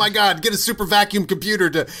like, oh my god, get a super vacuum computer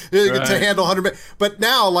to handle 100. But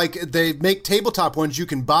now they make tabletop ones you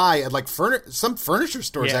can buy at like some furniture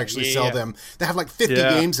stores sell them. They have like 50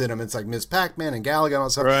 games in them. It's like Ms. Pac-Man and Galaga and all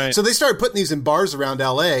that stuff. So they started putting these in bars around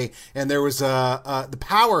LA, and there was the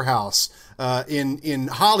Powerhouse in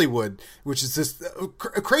Hollywood, which is this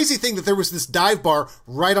crazy thing that there was this dive bar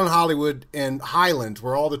right on Hollywood and Highland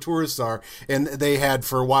where all the tourists are, and they had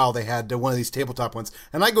for a while one of these tabletop ones,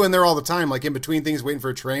 and I go in there all the time, like in between things, waiting for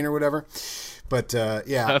a train or whatever. But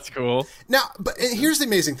yeah, that's cool. Now, but here's the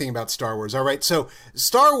amazing thing about Star Wars. All right, so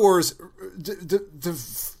Star Wars,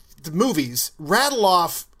 the movies rattle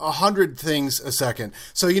off 100 things a second.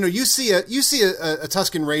 So you see a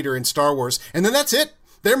Tusken Raider in Star Wars, and then that's it.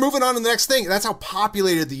 They're moving on to the next thing. That's how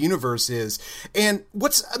populated the universe is. And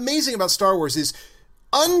what's amazing about Star Wars is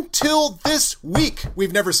until this week,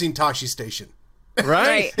 we've never seen Tashi Station.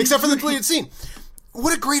 Right. Except for the deleted scene.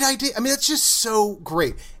 What a great idea. I mean, that's just so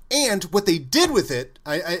great. And what they did with it,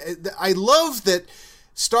 I love that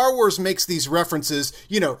Star Wars makes these references,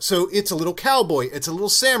 so it's a little cowboy, it's a little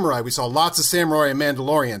samurai. We saw lots of samurai in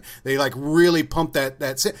Mandalorian. They really pump that.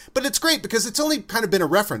 But it's great because it's only kind of been a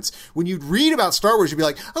reference. When you read about Star Wars, you'd be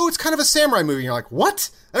like, oh, it's kind of a samurai movie. And you're like, what?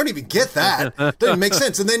 I don't even get that. Doesn't make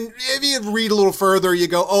sense. And then if you read a little further, you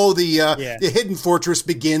go, oh, the Hidden Fortress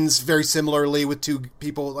begins very similarly with two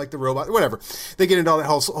people like the robot, whatever. They get into all that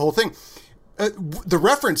whole thing. The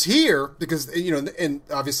reference here, because, and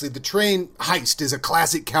obviously the train heist is a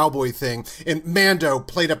classic cowboy thing, and Mando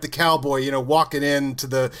played up the cowboy, walking into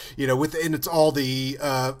the, and it's all the,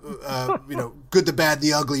 good, the bad,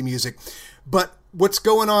 the ugly music. But what's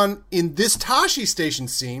going on in this Tashi Station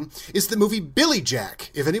scene is the movie Billy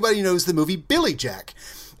Jack. If anybody knows the movie Billy Jack.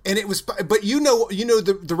 And it was, but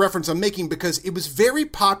the reference I'm making because it was very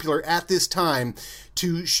popular at this time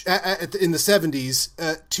in the 70s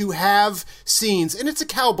to have scenes, and it's a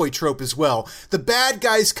cowboy trope as well. The bad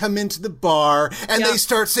guys come into the bar and they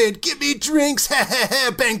start saying, "Give me drinks,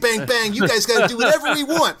 bang, bang, bang. You guys got to do whatever we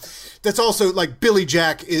want." That's also like Billy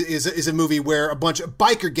Jack is a movie where a bunch of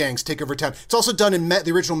biker gangs take over town. It's also done in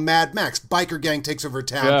the original Mad Max. Biker gang takes over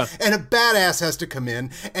town, and a badass has to come in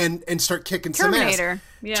and start kicking some ass.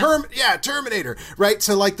 Terminator, right?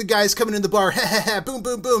 So like the guy's coming in the bar, boom,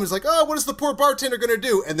 boom, boom. It's like, oh, what is the poor bartender going to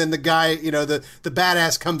do? And then the guy, the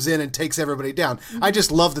badass comes in and takes everybody down. Mm-hmm. I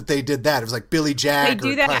just love that they did that. It was like Billy Jack. They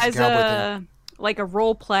do that as a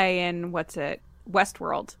role play in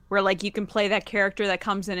Westworld, where like you can play that character that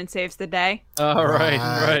comes in and saves the day. Oh,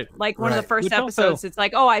 right. Like one of the first episodes, it's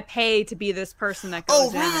like, oh, I pay to be this person that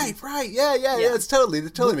goes in. Oh, right. Yeah. It's totally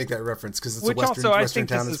make that reference because it's a Western town as well. Which also, I think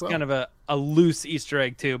this is kind of a loose Easter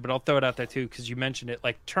egg too, but I'll throw it out there too because you mentioned it.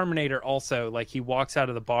 Like Terminator also, like he walks out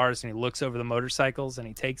of the bars and he looks over the motorcycles and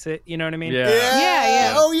he takes it. You know what I mean?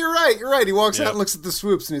 Yeah. Oh, you're right. He walks out and looks at the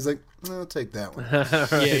swoops and he's like, I'll take that one.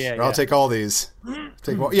 I'll take all these.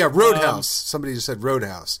 Roadhouse. Somebody just said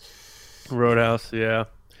Roadhouse. Roadhouse, yeah.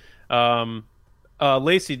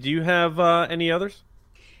 Lacey, do you have any others?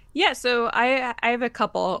 Yeah, so I have a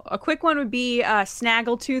couple. A quick one would be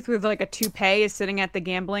Snaggletooth with like a toupee is sitting at the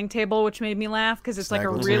gambling table, which made me laugh because it's like a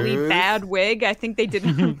really bad wig. I think they did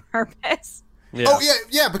it on purpose. Yeah. Oh,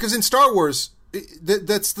 yeah, because in Star Wars,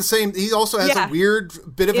 that's the same. He also has a weird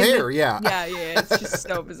bit of hair. Yeah, it's just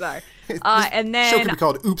so bizarre. And then show could be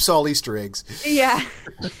called "Oops, All Easter Eggs." Yeah,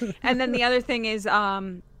 and then the other thing is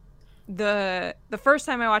the first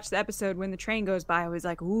time I watched the episode when the train goes by, I was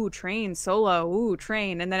like, "Ooh, train, Solo, ooh,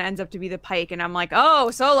 train," and then it ends up to be the Pike, and I'm like, "Oh,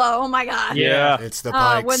 Solo, oh my god!" Yeah, it's the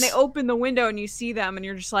Pikes. When they open the window and you see them, and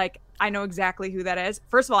you're just like, "I know exactly who that is."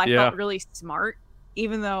 First of all, I felt really smart.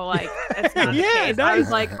 Even though, like, that's not the case. I was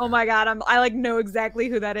like, oh my god, I like know exactly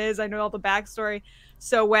who that is. I know all the backstory.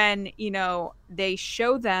 So when, they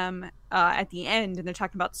show them at the end and they're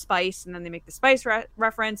talking about spice and then they make the spice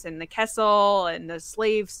reference and the Kessel and the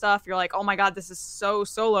slave stuff, you're like, oh my god, this is so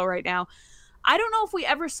Solo right now. I don't know if we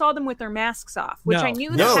ever saw them with their masks off, which I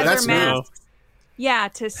knew they had their masks. Yeah,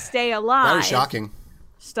 to stay alive. That was shocking.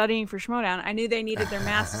 Studying for Schmodown, I knew they needed their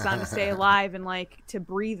masks on to stay alive and like to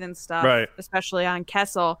breathe and stuff, especially on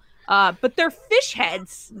Kessel. But they're fish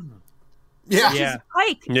heads. Yeah.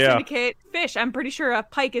 Pike syndicate fish. I'm pretty sure a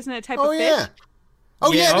pike isn't a type of fish. Yeah.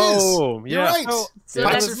 Oh yeah, it is. Oh yeah. You're right. So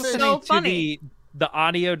that's so funny. The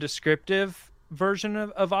audio descriptive version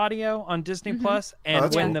of audio on Disney Plus,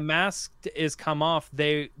 and when the mask is come off,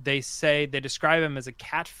 they describe him as a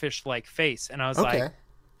catfish-like face, and I was like,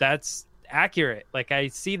 that's accurate. Like I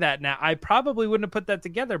see that now. I probably wouldn't have put that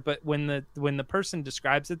together, but when the person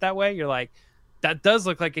describes it that way, you're like, that does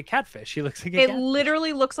look like a catfish. He looks like a catfish. It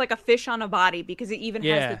literally looks like a fish on a body because it even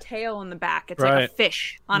has the tail in the back. It's like a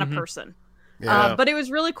fish on a person. Yeah. But it was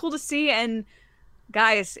really cool to see, and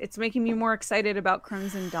guys, it's making me more excited about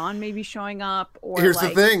Crimson Dawn maybe showing up. Or here's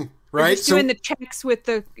the thing, right? Just doing the checks with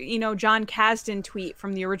the John Kasdan tweet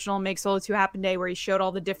from the original Make Solo 2 Happen Day where he showed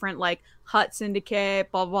all the different like Hutt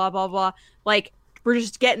Syndicate, blah blah blah blah. Like we're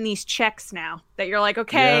just getting these checks now that you're like,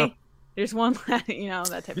 okay, there's one, that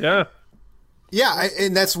type of thing. Yeah,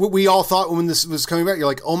 and that's what we all thought when this was coming back. You're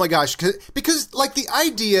like, oh my gosh, because like the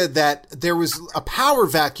idea that there was a power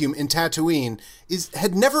vacuum in Tatooine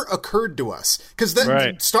had never occurred to us. Because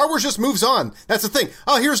Star Wars just moves on. That's the thing.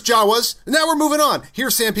 Oh, here's Jawas. Now we're moving on.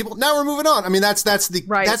 Here's Sand People. Now we're moving on. I mean, that's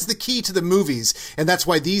the key to the movies, and that's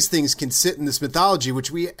why these things can sit in this mythology.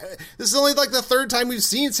 Which this is only like the third time we've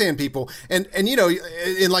seen Sand People, and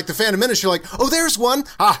in like the Phantom Menace, you're like, oh, there's one.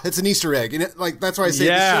 It's an Easter egg, and that's why I say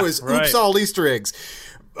this show is oops all Easter eggs.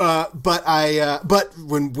 But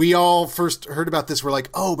when we all first heard about this, we're like,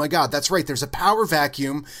 oh my God, that's right. There's a power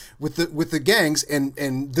vacuum with the gangs,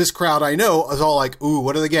 and this crowd I know is all like, ooh,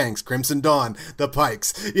 what are the gangs? Crimson Dawn, the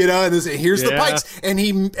Pikes, and here's the Pikes, and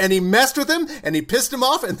he messed with them, and he pissed him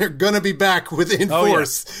off, and they're gonna be back within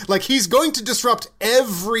force. Like he's going to disrupt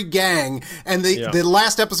every gang, and the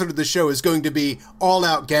last episode of the show is going to be all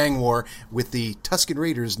out gang war with the Tusken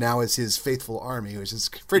Raiders now as his faithful army, which is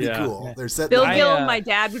pretty cool. They're setting Bill Gill, my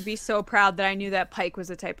dad, would be so proud that I knew that pike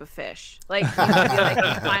was a type of fish. Like, he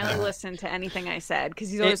finally listened to anything I said,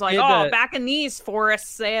 because he's always back in these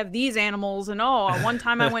forests they have these animals, and one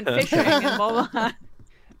time I went fishing and blah blah.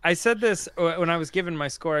 I said this when I was given my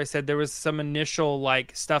score. I said there was some initial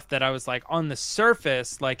stuff that I was like, on the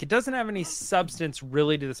surface, it doesn't have any substance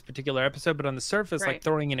really to this particular episode, but on the surface,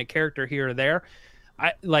 throwing in a character here or there,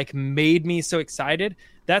 made me so excited.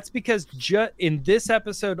 That's because in this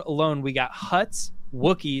episode alone, we got Hutts,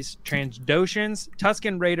 Wookiees, Transdoshans,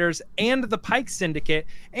 Tusken Raiders, and the Pike Syndicate.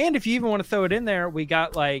 And if you even want to throw it in there, we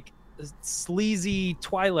got sleazy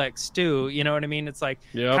Twi'leks too. You know what I mean? It's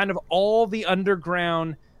kind of all the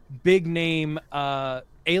underground big name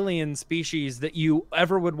alien species that you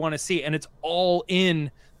ever would want to see, and it's all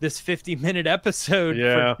in this 50-minute episode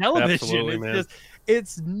for television.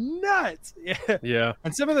 It's nuts. Yeah.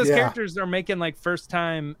 And some of those characters are making first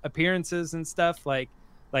time appearances and stuff, like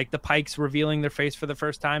the Pikes revealing their face for the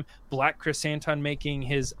first time, Black Chrysanthemum making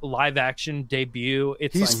his live action debut.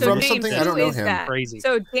 He's from something I don't know him. That? Crazy.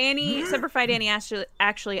 So Semperfi Danny actually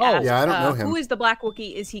asked, I don't know him. Who is the Black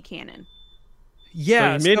Wookiee? Is he canon?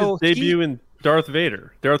 Yeah, so he made his debut in Darth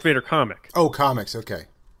Vader comic. Oh, comics, okay.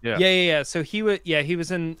 Yeah. So he was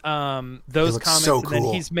in those comics, so and then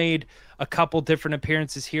he's made a couple different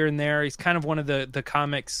appearances here and there. He's kind of one of the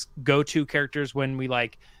comics go-to characters when we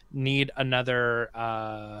need another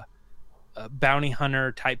bounty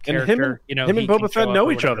hunter type character. And him and Boba Fett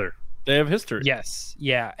know each other. They have history. Yes,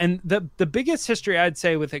 yeah. And the biggest history I'd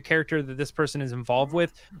say with a character that this person is involved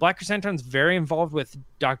with, Black Chrysanthemum's very involved with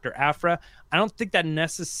Dr. Aphra. I don't think that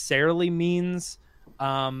necessarily means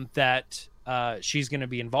that she's going to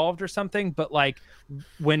be involved or something, but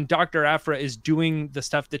when Dr. Aphra is doing the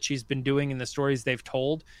stuff that she's been doing in the stories they've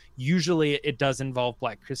told, usually it does involve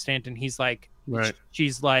Black Chrysanthemum. He's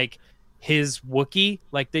she's his Wookiee.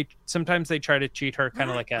 Sometimes they try to treat her kind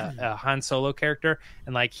of like a Han Solo character,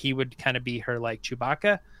 and he would kind of be her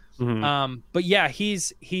Chewbacca. Mm-hmm. But yeah,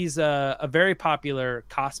 he's a very popular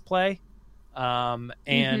cosplay,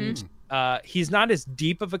 and he's not as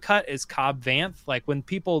deep of a cut as Cobb Vanth.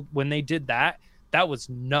 When they did that was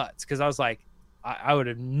nuts, because I was like, I would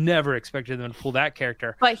have never expected them to pull that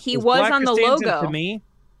character. But he was Black on the logo to me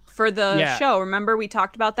for the show. Remember, we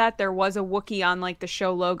talked about that. There was a Wookiee on the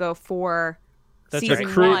show logo for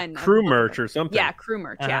season one. Crew merch or something. Yeah, crew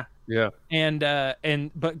merch. Uh-huh. Yeah.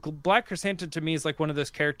 But Black Chrysanthemum to me is one of those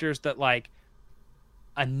characters that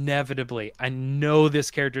inevitably, I know this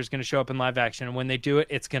character is going to show up in live action, and when they do it,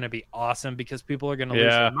 it's going to be awesome, because people are going to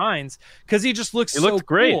lose their minds, because he just looks so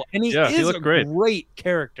great, cool, and he is a great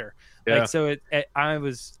character. So I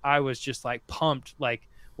was just pumped,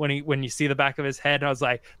 when you see the back of his head, I was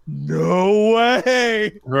like, no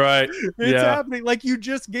way, right? It's happening. You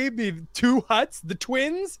just gave me two Hutts, the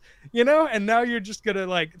twins, and now you're just gonna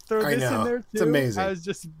throw this in there too. It's amazing.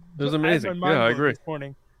 It was amazing. Yeah, I agree. This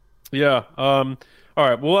morning. Yeah. All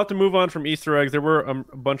right, we'll have to move on from Easter eggs. There were a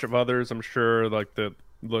bunch of others, I'm sure, the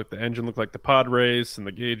engine looked like the pod race and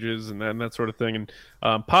the gauges and that sort of thing.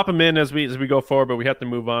 And pop them in as we go forward, but we have to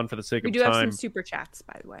move on for the sake of time. We do have some super chats,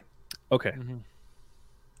 by the way. Okay. Mm-hmm.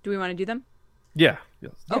 Do we want to do them? Yeah.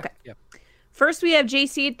 Okay. Yeah. First, we have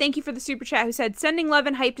JC. Thank you for the super chat, who said, sending love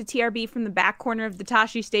and hype to TRB from the back corner of the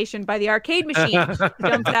Tashi station by the arcade machine.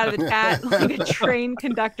 Jumps out of the chat like a train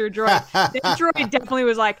conductor droid. That droid definitely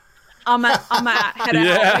was like, I'm a head out.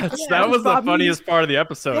 Yes, that was the funniest part of the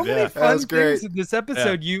episode. So many fun things in this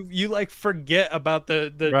episode. Yeah. You forget about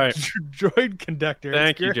the droid conductor.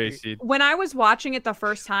 Thank you, JC. When I was watching it the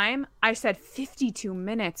first time, I said 52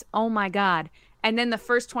 minutes. Oh my God. And then the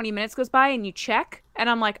first 20 minutes goes by and you check, and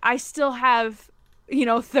I'm like, I still have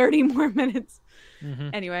 30 more minutes.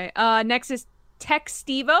 Anyway, next is Tech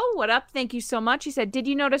Stevo. What up? Thank you so much. He said, did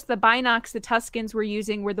you notice the binocs the Tuskens were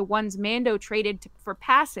using were the ones Mando traded for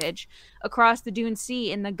passage across the Dune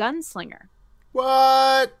Sea in the Gunslinger?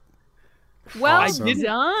 What? Well Awesome.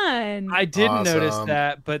 done. I didn't Awesome. notice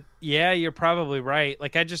that, but yeah, you're probably right.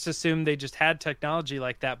 Like, I just assumed they just had technology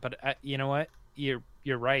like that, but you know what? You're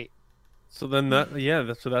right. So then that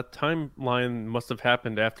timeline must have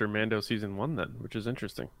happened after Mando season 1 then, which is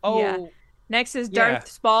interesting. Oh, Yeah. Next is Darth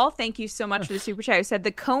Spall. Thank you so much for the super chat. Who said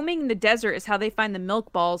the combing in the desert is how they find the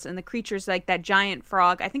milk balls and the creatures like that giant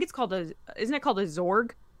frog. I think it's called isn't it called a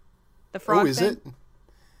Zorg? The frog. Oh, is thing? it?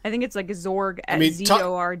 I think it's like a Zorg.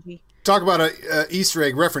 Z-O-R-G. Talk about a Easter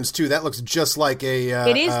egg reference too. That looks just like a.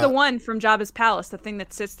 It is the one from Jabba's palace, the thing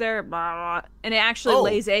that sits there, blah, blah, and it actually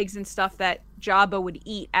lays eggs and stuff that Jabba would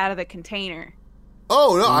eat out of the container.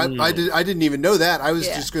 Oh no, I didn't even know that. I was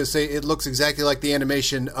just going to say it looks exactly like the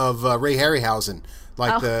animation of Ray Harryhausen,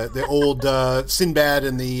 like the old Sinbad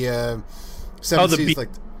and the Seven Seas. Like,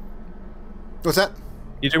 what's that?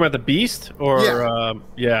 You talking about the beast, or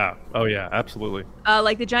Yeah. Oh yeah, absolutely.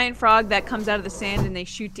 Like the giant frog that comes out of the sand and they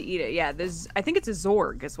shoot to eat it. Yeah, I think it's a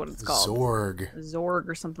Zorg. Is what it's called. Zorg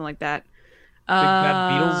or something like that. Big bad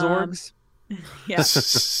beetle Zorgs. Yeah.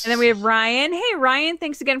 And then we have Ryan. Hey, Ryan,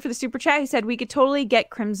 thanks again for the super chat. He said we could totally get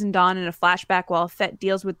Crimson Dawn in a flashback while Fett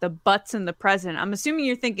deals with the butts in the present. I'm assuming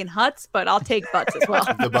you're thinking Hutts, but I'll take butts as well.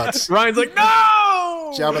 The butts. Ryan's like,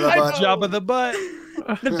 no! Jabba the butt. Jabba the butt.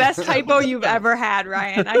 The best typo you've ever had,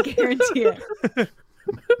 Ryan. I guarantee it.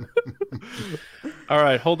 All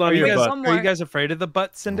right, hold on to your butt. Are you guys afraid of the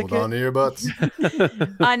butt syndicate? Hold on to your butts.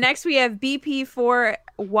 Next, we have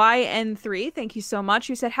BP4YN3. Thank you so much.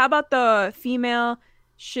 Who said, how about the female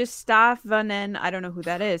Shistavanen? I don't know who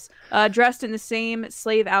that is. Dressed in the same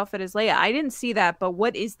slave outfit as Leia. I didn't see that, but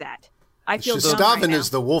what is that? I feel dumb right Shistavan now. is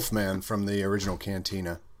the Wolfman from the original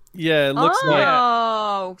Cantina. Yeah, it looks like.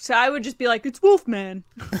 Oh, so I would just be like, it's Wolfman.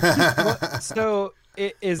 So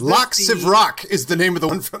is Lock Sivrock is the name of the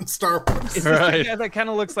one from Star Wars. Is this the guy that kind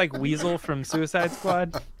of looks like Weasel from Suicide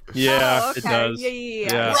Squad? Yeah, okay. it does.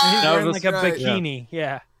 Yeah. Right, He's wearing that's like a right. bikini.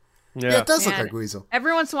 Yeah. Yeah, it does look Man. like Weasel.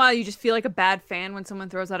 Every once in a while, you just feel like a bad fan when someone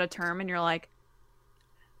throws out a term and you're like,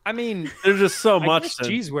 I mean, There's just so I much guess to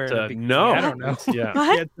she's wearing a bikini. know. I don't know. Yeah.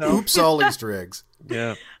 what? Yeah, so- Oops, all Easter eggs.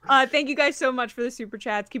 Yeah. Thank you guys so much for the super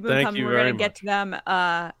chats. Keep them Thank coming. you We're going very to get much. to them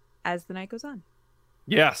as the night goes on.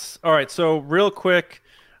 Yes. All right. So real quick,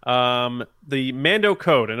 the Mando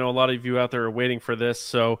Code. I know a lot of you out there are waiting for this.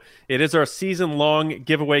 So it is our season-long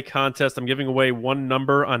giveaway contest. I'm giving away one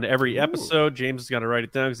number on every episode. James has got to write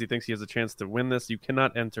it down because he thinks he has a chance to win this. You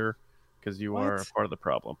cannot enter because you are a part of the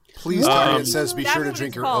problem. Please tell me it Ooh, says be that's sure to what drink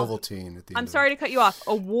it's your called. Ovaltine at the end. I'm of sorry to cut you off.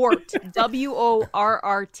 A wart.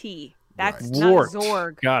 WORRT. That's Right. not Wart.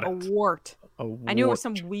 Zorg. Got A it. wart. A I knew it was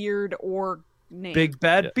wart. some weird org name. Big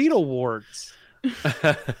bad beetle warts.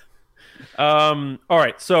 All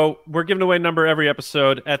right, so we're giving away a number every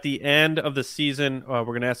episode. At the end of the season, we're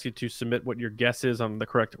going to ask you to submit what your guess is on the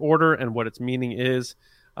correct order and what its meaning is,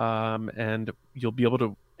 and you'll be able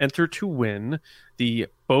to enter to win the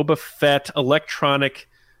Boba Fett electronic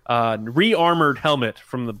re-armored helmet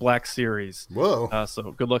from the Black Series. Whoa.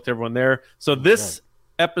 So good luck to everyone there. So this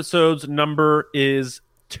episode's number is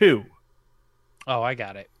 2. Oh, I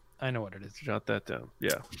got it. I know what it is. Jot that down.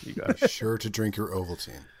 Yeah, you got it. Sure to drink your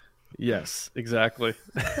Ovaltine. Yes, exactly.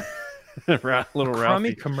 Little Crummy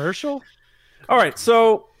Ralphie. commercial? All right,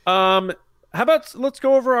 so how about let's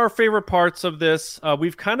go over our favorite parts of this.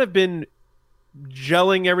 We've kind of been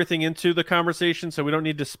gelling everything into the conversation, so we don't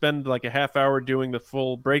need to spend like a half hour doing the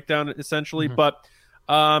full breakdown, essentially. Mm-hmm. But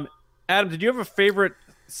Adam, did you have a favorite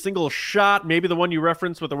single shot, maybe the one you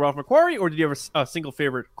referenced with the Ralph McQuarrie, or did you have a single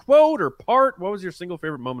favorite quote or part? What was your single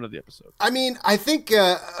favorite moment of the episode? I mean, I think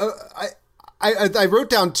I wrote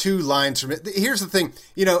down 2 lines from it. Here's the thing,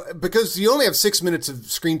 because you only have 6 minutes of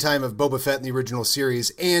screen time of Boba Fett in the original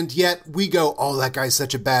series, and yet we go, oh, that guy's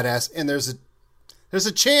such a badass, and there's a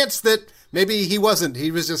chance that maybe he wasn't. He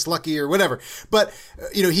was just lucky or whatever. But,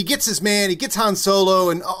 he gets his man, he gets Han Solo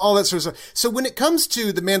and all that sort of stuff. So when it comes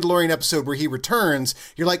to the Mandalorian episode where he returns,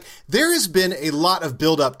 you're like, there has been a lot of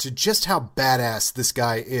build-up to just how badass this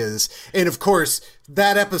guy is. And, of course,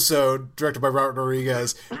 that episode, directed by Robert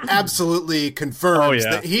Rodriguez, absolutely confirms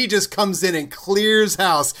that he just comes in and clears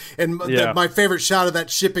house. And my favorite shot of that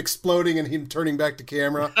ship exploding and him turning back to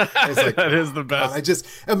camera. It's like, That is the best.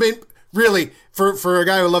 I mean, really, for a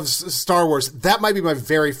guy who loves Star Wars, that might be my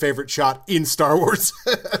very favorite shot in Star Wars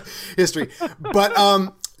history. But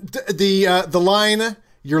the line,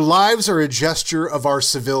 "Your lives are a gesture of our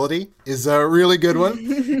civility," is a really good one.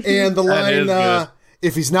 And the line,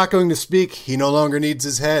 if he's not going to speak, he no longer needs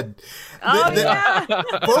his head. Yeah.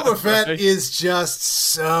 Boba Fett is just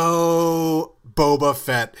so Boba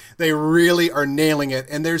Fett. They really are nailing it.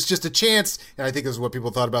 And there's just a chance, and I think this is what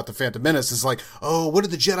people thought about The Phantom Menace, is like, oh, what are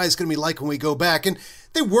the Jedi's going to be like when we go back? And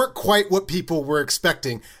they weren't quite what people were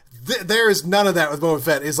expecting. There is none of that with Boba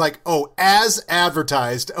Fett. It's like, oh, as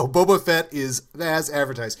advertised. Oh, Boba Fett is as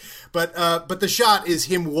advertised. But the shot is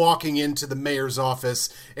him walking into the mayor's office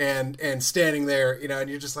and standing there, and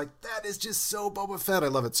you're just like, that is just so Boba Fett. I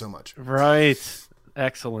love it so much. Right.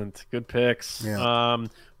 Excellent. Good picks. Yeah.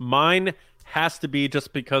 Mine has to be,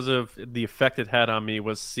 just because of the effect it had on me,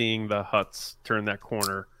 was seeing the Hutts turn that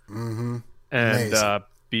corner and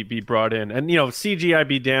be brought in. And, CGI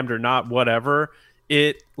be damned or not, whatever.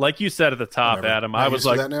 It, like you said at the top, whatever. Adam, I was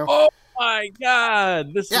like, oh my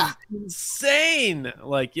God, this is insane.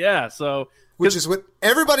 Like, so. Which is what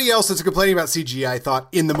everybody else that's complaining about CGI thought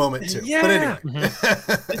in the moment, too. Yeah. But anyway.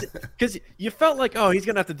 Because you felt like, oh, he's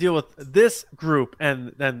going to have to deal with this group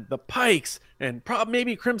and then the Pikes and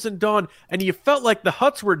maybe Crimson Dawn. And you felt like the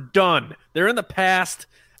Hutts were done. They're in the past.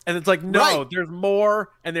 And it's like, no, there's more,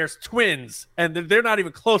 and there's twins, and they're not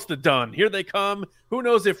even close to done. Here they come. Who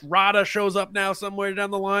knows if Rada shows up now somewhere down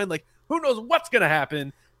the line? Like, who knows what's going to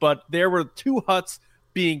happen? But there were 2 Hutts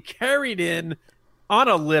being carried in on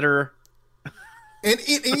a litter. And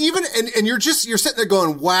you're sitting there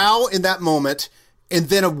going, wow, in that moment. And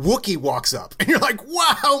then a Wookiee walks up, and you're like,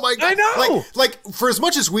 wow, my God. I know. Like, for as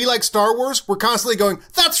much as we like Star Wars, we're constantly going,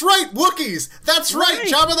 that's right, Wookiees. That's right,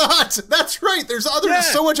 Jabba the Hutt. That's right. There's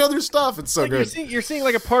so much other stuff. It's so good. You're seeing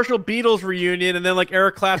like a partial Beatles reunion, and then like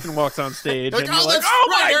Eric Clapton walks on stage, and you're like, oh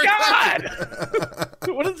my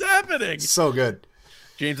God. What is happening? So good.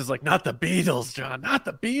 James is like, not the Beatles, John, not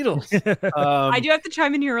the Beatles. I do have to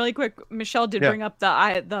chime in here really quick. Michelle did bring up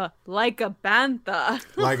the like a bantha.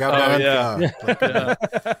 Like a bantha.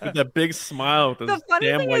 With that big smile. With the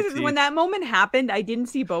funny thing is when that moment happened, I didn't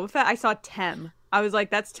see Boba Fett. I saw Tem. I was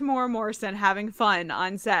like, that's Temuera Morrison having fun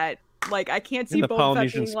on set. Like, I can't see Boba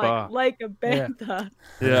Fett being like a bantha.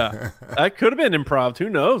 Yeah. That could have been improv. Who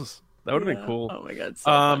knows? That would have been cool. Oh my God,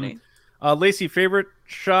 so funny. Lacey, favorite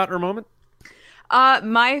shot or moment?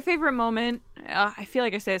 My favorite moment, I feel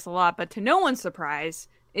like I say this a lot, but to no one's surprise,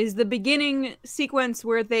 is the beginning sequence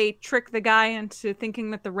where they trick the guy into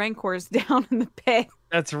thinking that the Rancor's down in the pit.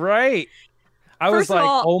 That's right. I was like,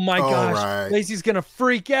 oh my gosh, Lacey's going to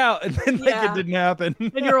freak out. And then it didn't happen.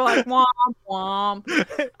 And you're like, womp, womp.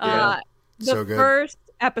 The first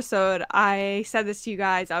episode, I said this to you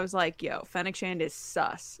guys. I was like, yo, Fennec Shand is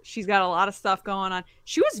sus. She's got a lot of stuff going on.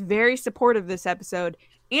 She was very supportive this episode.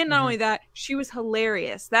 And not only that, she was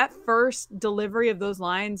hilarious. That first delivery of those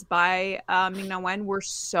lines by Ming-Na Wen were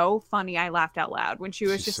so funny. I laughed out loud when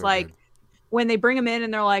she's just so like, good. When they bring him in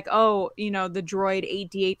and they're like, oh, the droid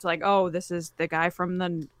 8D8's like, oh, this is the guy from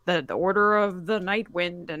the Order of the Night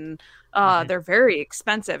Wind, and they're very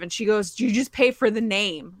expensive. And she goes, you just pay for the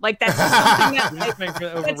name. Like, that's something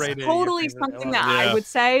that's totally something that I would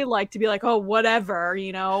say, like, to be like, oh, whatever,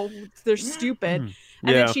 they're stupid.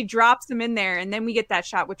 And then she drops them in there, and then we get that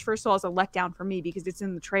shot, which first of all is a letdown for me because it's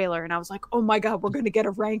in the trailer, and I was like, oh my God, we're going to get a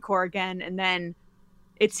Rancor again, and then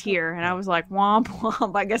it's here, and I was like, womp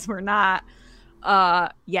womp, I guess we're not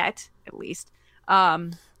yet, at least. They're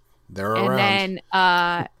around. And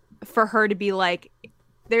then for her to be like,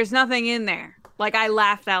 there's nothing in there. Like, I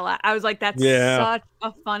laughed out loud. I was like, that's such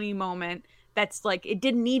a funny moment. That's like, it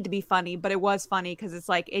didn't need to be funny, but it was funny because it's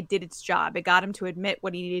like, it did its job. It got him to admit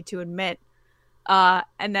what he needed to admit.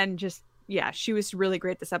 And then just, she was really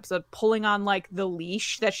great this episode, pulling on like the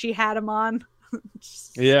leash that she had him on.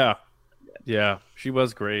 Yeah, she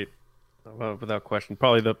was great, without question.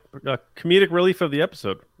 Probably the comedic relief of the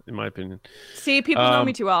episode, in my opinion. See, people know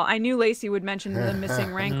me too well. I knew Lacey would mention the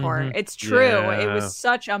missing Rancor. It's true. Yeah. It was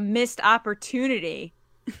such a missed opportunity.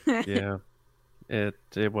 Yeah,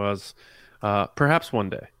 it was. Perhaps one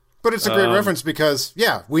day. But it's a great reference because,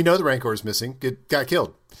 we know the Rancor is missing. It got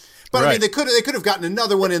killed. But I mean, they could have gotten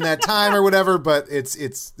another one in that time or whatever. But it's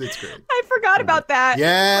great. I forgot about that.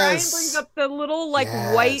 Yes, Brian brings up the little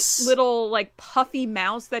white little puffy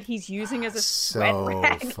mouse that he's using as a sweat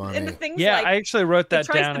rag. Funny. And the thing's I actually wrote that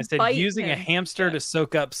down. I said using a hamster to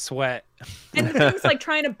soak up sweat. And the thing's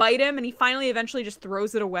trying to bite him, and he finally eventually just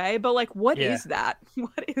throws it away. But what is that?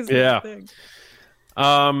 What is that thing?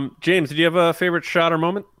 James, did you have a favorite shot or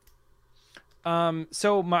moment?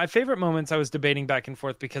 So my favorite moments, I was debating back and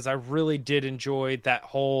forth because I really did enjoy that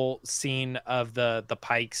whole scene of the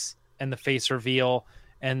Pikes and the face reveal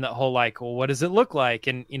and the whole well, what does it look like?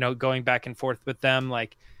 And, going back and forth with them,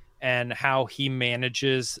 and how he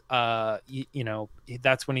manages,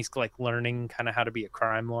 that's when he's like learning kind of how to be a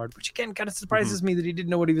crime lord, which again kind of surprises me that he didn't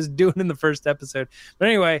know what he was doing in the first episode. But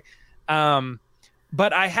anyway,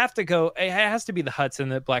 but I have to go, it has to be the Hutts in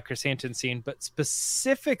the Black Chrysanthemum scene, but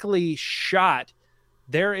specifically shot.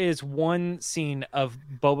 There is one scene of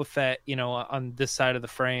Boba Fett, on this side of the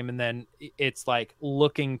frame, and then it's like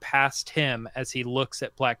looking past him as he looks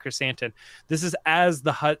at Black Chrysanthemum. This is as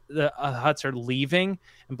the Hutts are leaving,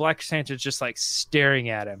 and Black Chrysanthemum is just like staring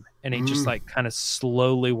at him, and he just like kind of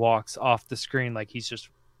slowly walks off the screen, like he's just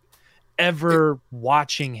ever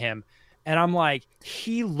watching him. And I'm like,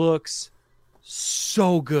 he looks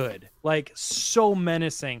so good, like so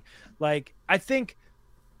menacing. Like, I think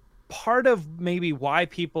part of maybe why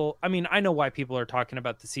people, I know why people are talking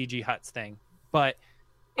about the CG Hutts thing, but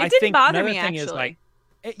I think another thing is like,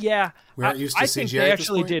 yeah, we're not used to I CGI think they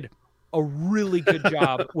actually did a really good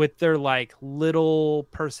job with their like little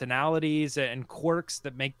personalities and quirks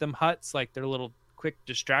that make them Hutts, like their little quick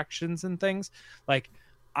distractions and things. Like,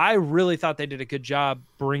 I really thought they did a good job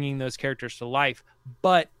bringing those characters to life,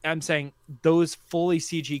 but I'm saying those fully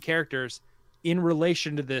CG characters in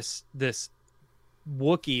relation to this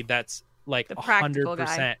Wookiee that's like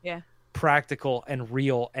 100% practical and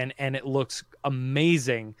real, and it looks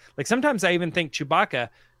amazing. Like sometimes I even think Chewbacca,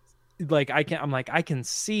 like I can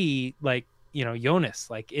see like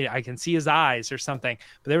Jonas, like I can see his eyes or something.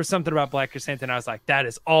 But there was something about Black Chrysanthemum, and I was like, that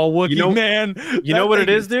is all Wookiee, man. You know what it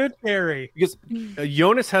is, dude? Scary. Because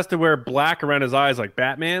Jonas has to wear black around his eyes like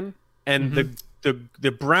Batman, and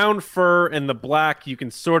the brown fur and the black, you can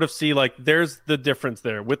sort of see like there's the difference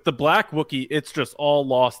there. With the black Wookiee, it's just all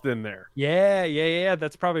lost in there. Yeah,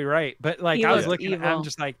 that's probably right. But like I was looking at, I'm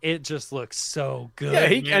just like, it just looks so good.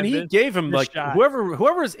 Yeah, he gave him like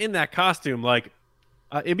whoever's in that costume, like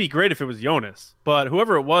it'd be great if it was Jonas, but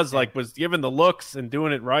whoever it was like was given the looks and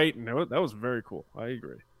doing it right, and that was very cool. I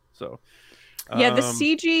agree. So yeah, the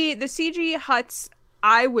CG Hutts,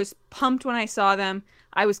 I was pumped when I saw them.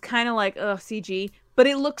 I was kind of like, ugh, CG. But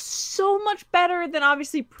it looks so much better than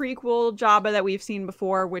obviously prequel Jabba that we've seen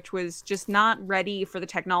before, which was just not ready for the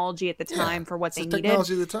technology at the time for what they needed.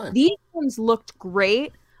 Technology at the time. These ones looked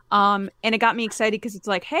great. And it got me excited because it's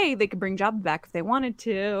like, hey, they could bring Jabba back if they wanted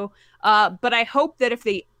to. But I hope that if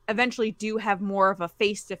they eventually do have more of a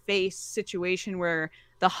face-to-face situation where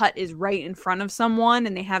the Hutt is right in front of someone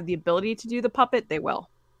and they have the ability to do the puppet, they will.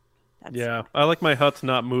 I like my Hutts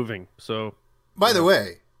not moving, so... By the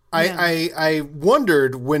way, I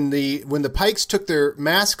wondered when the Pikes took their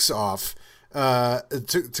masks off, that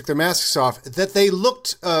they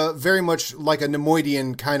looked very much like a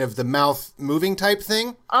Nemoidian kind of the mouth moving type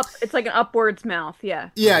thing. It's like an upwards mouth,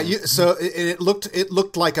 yeah. Yeah, so it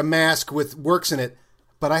looked like a mask with works in it,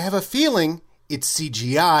 but I have a feeling it's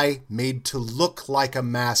CGI made to look like a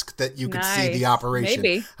mask that you could see the operation.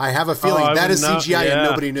 Maybe. I have a feeling that is CGI and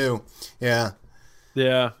nobody knew. Yeah.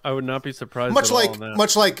 Yeah, I would not be surprised. Much like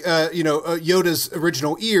Yoda's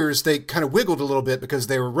original ears, they kind of wiggled a little bit because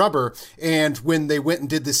they were rubber. And when they went and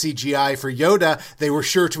did the CGI for Yoda, they were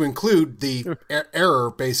sure to include the error,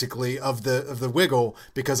 basically, of the wiggle,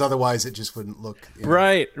 because otherwise it just wouldn't look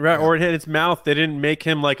right. Yeah. Or it had its mouth. They didn't make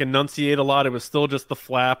him like enunciate a lot. It was still just the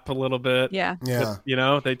flap a little bit. Yeah.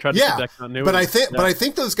 But, they tried to keep that continuity. But I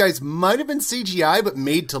think those guys might have been CGI, but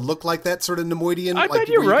made to look like that sort of Nemoidian. I bet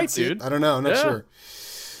you're right, dude. I don't know. I'm not sure.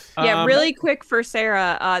 Yeah, really quick for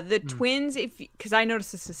Sarah, the twins, because I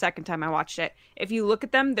noticed this the second time I watched it, if you look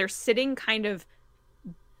at them, they're sitting kind of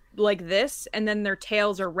like this, and then their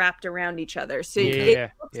tails are wrapped around each other. So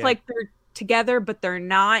it looks like they're together, but they're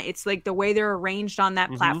not. It's like the way they're arranged on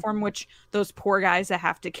that platform, which those poor guys that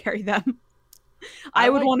have to carry them. I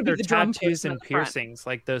would want to be the drum tattoos and piercings,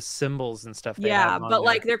 like those symbols and stuff. But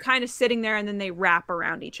like they're kind of sitting there, and then they wrap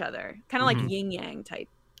around each other, kind of like yin yang type.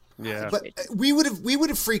 Yeah, but we would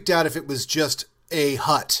have freaked out if it was just a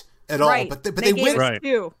Hutt at all. But they went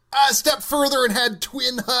a step further and had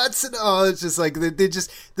twin Hutts, and it's just like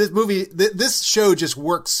this show just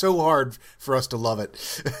works so hard for us to love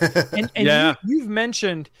it. and you've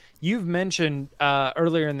mentioned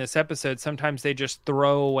earlier in this episode, sometimes they just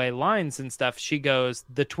throw away lines and stuff. She goes,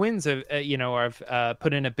 the twins have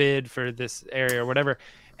put in a bid for this area or whatever,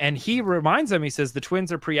 and he reminds them, he says the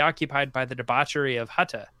twins are preoccupied by the debauchery of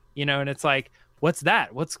Hutta. And it's like, what's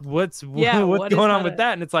that? What's what's Yeah, what's what is going on that? with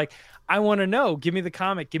that? And it's like, I want to know. Give me the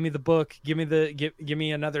comic, give me the book, give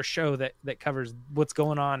me another show that covers what's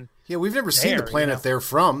going on. Yeah, we've never seen the planet they're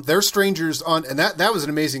from. They're strangers on, and that was an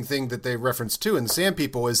amazing thing that they referenced too in the Sand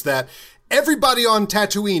People, is that everybody on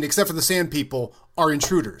Tatooine except for the Sand People are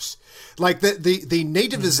intruders. Like the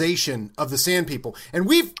nativization of the Sand People, and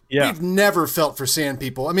we've never felt for Sand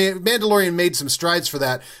People. I mean, Mandalorian made some strides for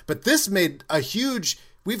that, but this made a huge.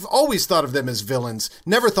 We've always thought of them as villains,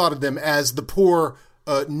 never thought of them as the poor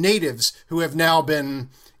natives who have now been,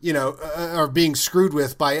 are being screwed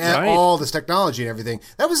with by all this technology and everything.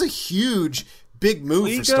 That was a huge, big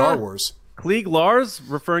move for Star Wars. Klieg Lars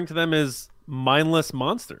referring to them as mindless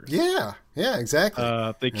monsters. Yeah, exactly.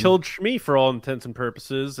 They killed Shmi for all intents and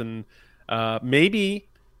purposes, and maybe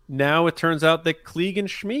now it turns out that Klieg and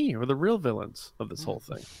Shmi are the real villains of this whole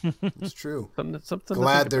thing. It's true. Something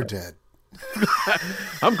glad they're dead.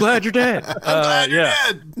 I'm glad you're dead. I'm glad you're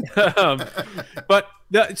dead. But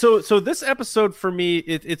so this episode for me,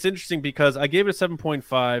 it's interesting because I gave it a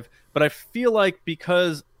 7.5, but I feel like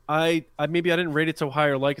because I maybe I didn't rate it so high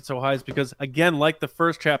or like it so high is because, again, like the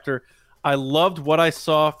first chapter, I loved what I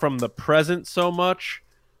saw from the present so much,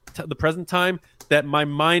 the present time, that my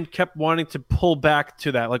mind kept wanting to pull back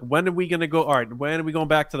to that. Like, when are we going to go? All right, when are we going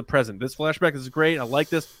back to the present? This flashback is great. I like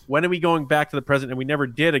this. When are we going back to the present? And we never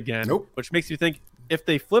did again. Nope. Which makes you think if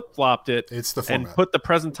they flip-flopped it it's the format. And put the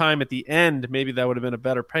present time at the end, maybe that would have been a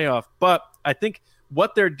better payoff. But I think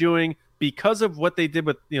what they're doing, because of what they did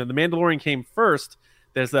with, the Mandalorian came first,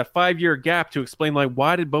 there's that 5-year gap to explain, like,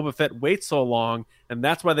 why did Boba Fett wait so long? And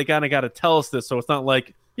that's why they kind of got to tell us this. So it's not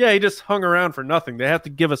like, he just hung around for nothing. They have to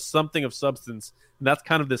give us something of substance. And that's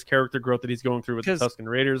kind of this character growth that he's going through with the Tusken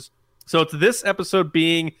Raiders. So it's this episode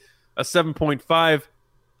being a 7.5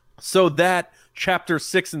 so that chapter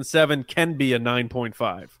 6 and 7 can be a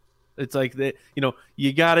 9.5. It's like,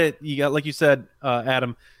 you got, like you said,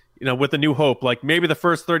 Adam, with A New Hope, like maybe the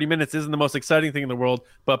first 30 minutes isn't the most exciting thing in the world,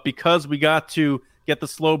 but because we got to get the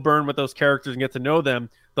slow burn with those characters and get to know them,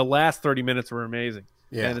 the last 30 minutes were amazing.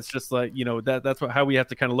 Yeah. And it's just like, that's how we have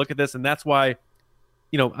to kind of look at this. And that's why,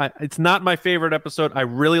 it's not my favorite episode. I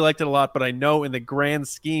really liked it a lot, but I know in the grand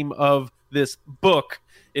scheme of this book,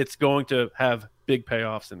 it's going to have big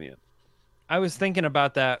payoffs in the end. I was thinking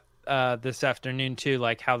about that this afternoon too,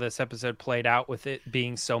 like how this episode played out with it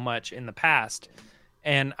being so much in the past.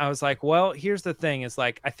 And I was like, well, here's the thing is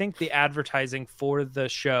like, I think the advertising for the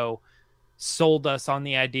show sold us on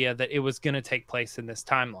the idea that it was going to take place in this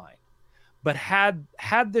timeline. But had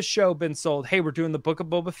the show been sold, hey, we're doing the Book of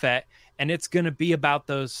Boba Fett, and it's going to be about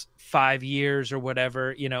those 5 years or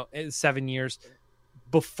whatever, 7 years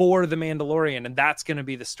before The Mandalorian, and that's going to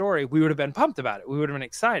be the story, we would have been pumped about it. We would have been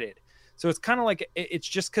excited. So it's kind of like it's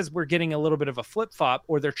just because we're getting a little bit of a flip-flop,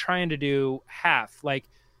 or they're trying to do half. Like,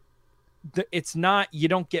 it's not, you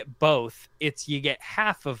don't get both. It's you get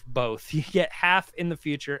half of both. You get half in the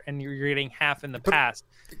future, and you're getting half in the past.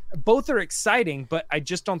 Both are exciting, but I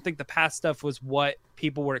just don't think the past stuff was what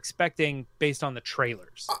people were expecting based on the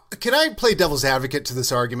trailers. Can I play devil's advocate to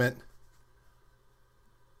this argument?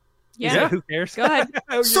 Yeah. Who cares? Go ahead.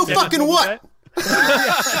 So fucking what?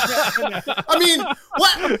 I mean,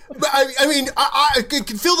 what? I mean, I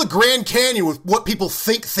can feel the Grand Canyon with what people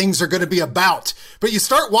think things are going to be about. But you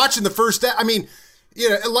start watching the first, A New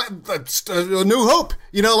Hope,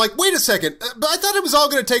 like, wait a second, but I thought it was all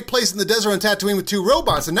going to take place in the desert on Tatooine with 2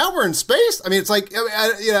 robots, and now we're in space? I mean, it's like,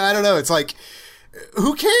 I don't know. It's like,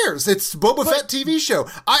 who cares? It's Boba Fett TV show.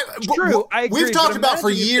 True, I agree, we've talked about for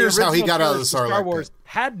years how he got out of the Star Wars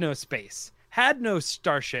had no space, had no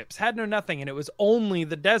starships, had no nothing, and it was only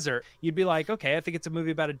the desert. You'd be like, okay, I think it's a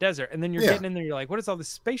movie about a desert. And then you're getting in there, you're like, what is all this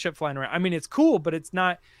spaceship flying around? I mean, it's cool, but it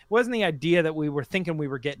wasn't the idea that we were thinking we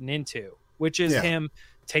were getting into, which is him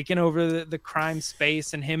taking over the crime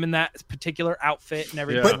space and him in that particular outfit and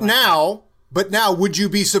everything. But now, would you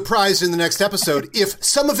be surprised in the next episode if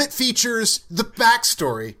some of it features the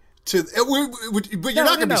backstory to? But you're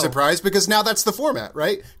not going to be surprised because now that's the format,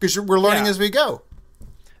 right? Because we're learning as we go.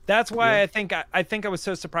 That's why I think I was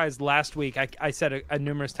so surprised last week. I said it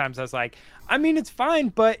numerous times. I was like, I mean, it's fine,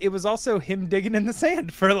 but it was also him digging in the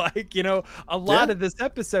sand for a lot of this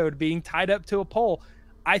episode being tied up to a pole.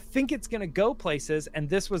 I think it's going to go places, and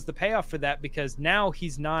this was the payoff for that because now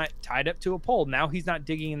he's not tied up to a pole. Now he's not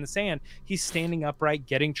digging in the sand. He's standing upright,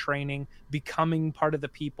 getting training, becoming part of the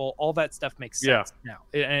people. All that stuff makes sense now,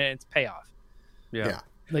 and it's payoff. Yeah.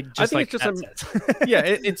 Like just I think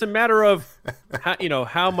it's a matter of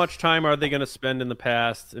how much time are they going to spend in the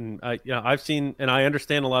past, and I've seen and I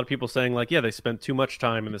understand a lot of people saying like, they spent too much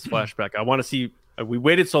time in this flashback. I want to see. We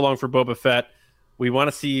waited so long for Boba Fett. We want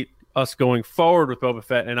to see us going forward with Boba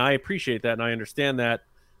Fett, and I appreciate that and I understand that.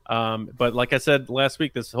 But like I said last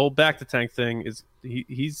week, this whole back to tank thing is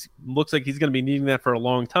he's looks like he's going to be needing that for a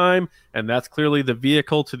long time, and that's clearly the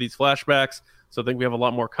vehicle to these flashbacks. So I think we have a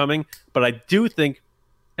lot more coming. But I do think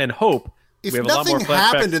and hope if we have nothing a lot more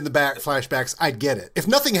happened in the flashbacks, I'd get it. If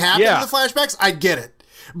nothing happened in the flashbacks, I'd get it.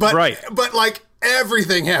 But but like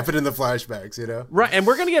everything happened in the flashbacks, you know? Right, and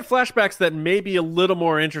we're going to get flashbacks that may be a little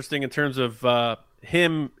more interesting in terms of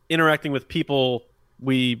him interacting with people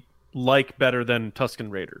we like better than Tusken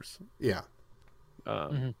Raiders. Yeah.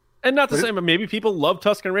 And not the same, but maybe people love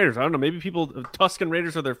Tusken Raiders. I don't know. Maybe Tusken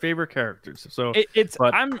Raiders are their favorite characters. So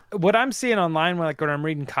what I'm seeing online when I'm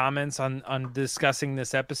reading comments on discussing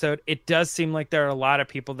this episode, it does seem like there are a lot of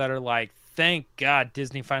people that are like, thank God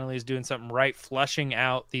Disney finally is doing something right, flushing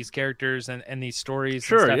out these characters and these stories.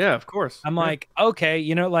 Sure, and stuff. Yeah, of course. I'm like, okay,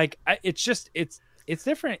 it's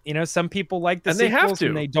different. Some people like the sequels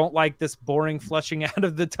and they don't like this boring flushing out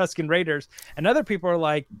of the Tusken Raiders. And other people are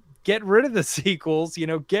like, get rid of the sequels,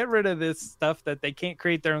 get rid of this stuff that they can't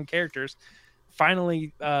create their own characters.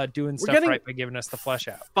 Finally doing stuff right by giving us the flesh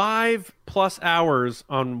out. 5+ hours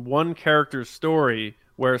on one character's story,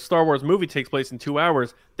 where a Star Wars movie takes place in 2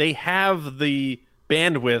 hours. They have the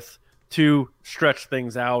bandwidth to stretch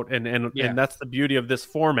things out, and that's the beauty of this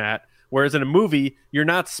format. Whereas in a movie, you're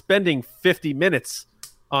not spending 50 minutes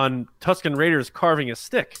on Tusken Raiders carving a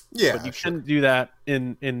stick. Yeah, but you can do that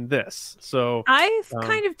in this. So I've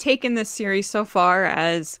kind of taken this series so far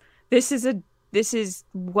as this is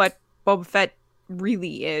what Boba Fett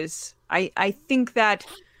really is. I think that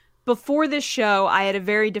before this show, I had a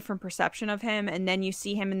very different perception of him, and then you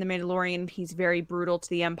see him in The Mandalorian. He's very brutal to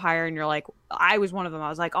the Empire, and you're like, I was one of them. I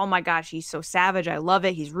was like, oh my gosh, he's so savage. I love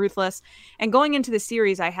it. He's ruthless. And going into the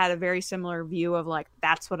series, I had a very similar view of like,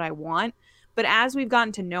 that's what I want. But as we've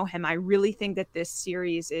gotten to know him, I really think that this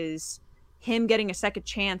series is him getting a second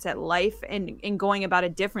chance at life and going about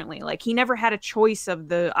it differently. Like, he never had a choice of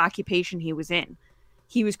the occupation he was in.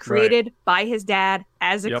 He was created by his dad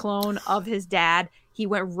as a clone of his dad. He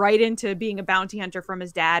went right into being a bounty hunter from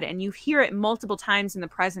his dad. And you hear it multiple times in the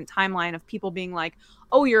present timeline of people being like,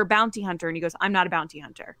 oh, you're a bounty hunter. And he goes, I'm not a bounty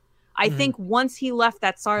hunter. I think once he left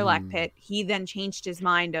that Sarlacc pit, he then changed his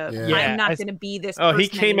mind of, I'm not going to be this person. He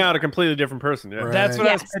came out a completely different person. Yeah. Right. That's what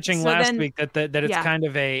I was pitching last week, that it's kind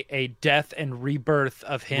of a death and rebirth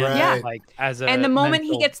of him. Right. Like, as a and the moment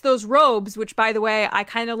he gets those robes, which, by the way, I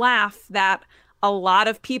kind of laugh that a lot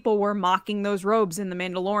of people were mocking those robes in The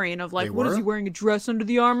Mandalorian of like, what is he wearing, a dress under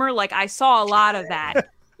the armor? Like, I saw a lot of that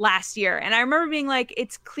last year. And I remember being like,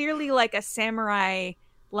 it's clearly like a samurai,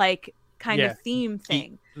 like, kind of theme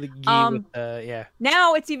thing.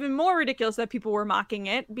 Now it's even more ridiculous that people were mocking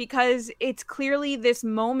it, because it's clearly this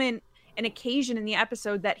moment, an occasion in the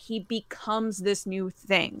episode that he becomes this new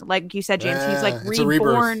thing. Like you said, James, he's like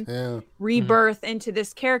reborn, rebirth into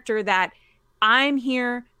this character that I'm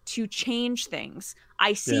here to change things.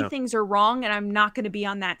 I see things are wrong and I'm not going to be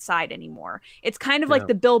on that side anymore. It's kind of like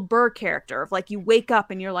the Bill Burr character of like, you wake up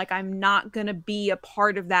and you're like, I'm not going to be a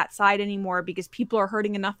part of that side anymore because people are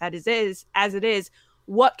hurting enough as it is.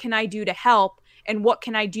 What can I do to help? And what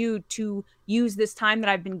can I do to use this time that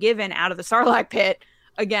I've been given out of the Sarlacc pit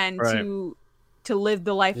again to live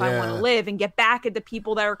the life I want to live and get back at the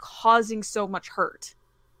people that are causing so much hurt.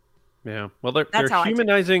 Yeah. Well, they're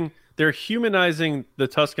humanizing. They're humanizing the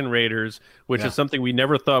Tusken Raiders, which is something we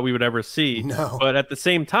never thought we would ever see. No. But at the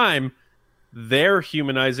same time, they're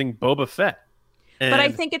humanizing Boba Fett. But I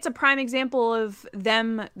think it's a prime example of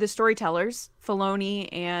them, the storytellers, Filoni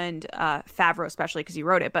and Favreau, especially because he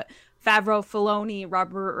wrote it. But Favreau, Filoni,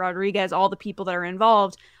 Robert Rodriguez, all the people that are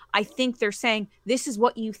involved, I think they're saying, this is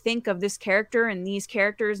what you think of this character and these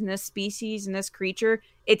characters and this species and this creature.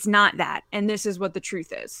 It's not that. And this is what the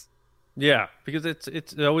truth is. Yeah, because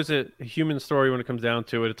it's always a human story when it comes down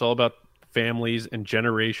to it. It's all about families and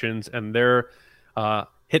generations, and they're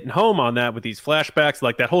hitting home on that with these flashbacks,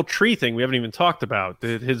 like that whole tree thing we haven't even talked about.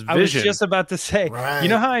 His vision. I was just about to say, you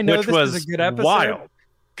know how I know this is a good episode? Wild.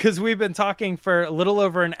 Because we've been talking for a little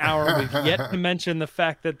over an hour. We've yet to mention the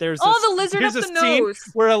fact that there's the lizard up the nose,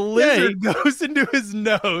 where a lizard goes into his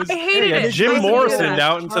nose. I hated it. Jim Morrison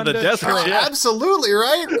out into the desert. Absolutely,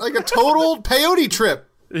 right? Like a total peyote trip.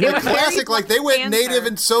 Classic, like they went native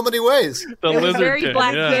in so many ways. The it was lizard very king,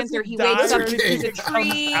 Black Panther. He wakes up, he's a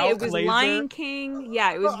tree. It was laser. Lion King.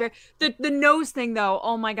 Yeah, it was very the nose thing though.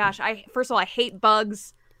 Oh my gosh! First of all, I hate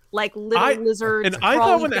bugs, like little lizards. And I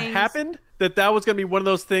thought when that happened that was going to be one of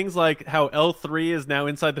those things like how L3 is now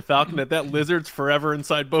inside the Falcon, that lizard's forever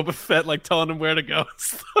inside Boba Fett, like telling him where to go and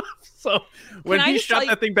stuff. So when he shot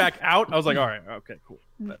that thing back out, I was like, all right, okay, cool.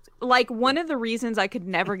 like one of the reasons I could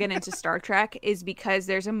never get into Star Trek is because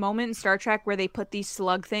there's a moment in Star Trek where they put these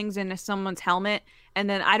slug things into someone's helmet, and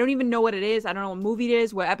then I don't even know what it is. I don't know what movie it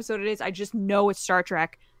is, what episode it is. I just know it's Star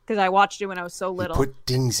Trek because I watched it when I was so little. Put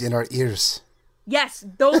things in our ears. Yes,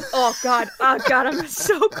 those. Oh God, I'm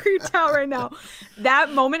so creeped out right now.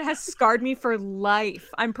 That moment has scarred me for life.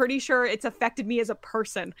 I'm pretty sure it's affected me as a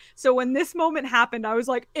person. So when this moment happened, I was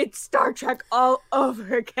like, it's Star Trek all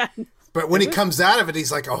over again. But when he comes out of it,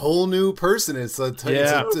 he's like a whole new person. They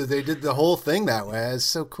did the whole thing that way. It's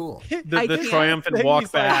so cool. The triumphant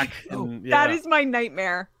walk back. And, that is my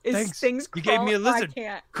nightmare. Things you gave me a lizard. I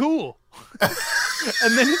can't. Cool.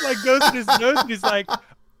 And then he like goes in his nose and he's like,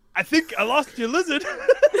 I think I lost your lizard.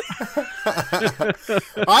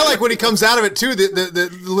 I like when he comes out of it too. The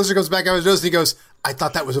lizard comes back out of his nose and he goes, I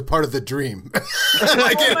thought that was a part of the dream.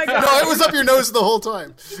 Like, oh my God. No, it was up your nose the whole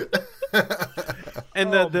time.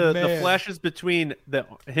 And the flashes between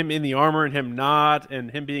him in the armor and him not,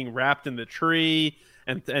 and him being wrapped in the tree,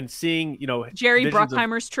 and seeing Jerry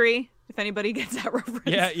Bruckheimer's tree. If anybody gets that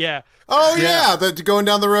reference. Yeah. Oh yeah, going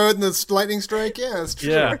down the road and the lightning strike. Yeah, that's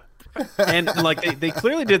true. Yeah. And like they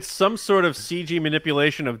clearly did some sort of CG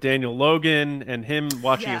manipulation of Daniel Logan and him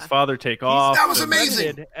watching his father take off. That was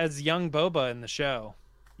amazing. As young Boba in the show.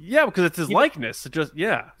 Yeah, because it's his likeness. It just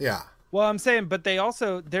Yeah. Well, I'm saying, but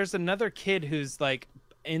there's another kid who's like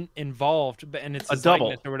involved, and it's a his double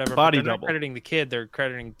likeness or whatever. Body but they're double. not crediting the kid; they're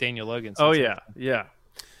crediting Daniel Logan. Oh yeah.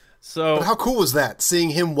 So, but how cool was that?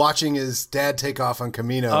 Seeing him watching his dad take off on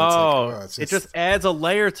Camino. It just adds a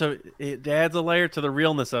layer to the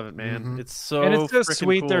realness of it, man. Mm-hmm. It's so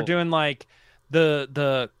sweet. Cool. They're doing like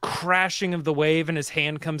the crashing of the wave, and his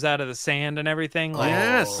hand comes out of the sand and everything. Like,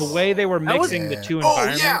 yes, the way they were mixing the two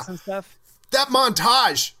environments and stuff. That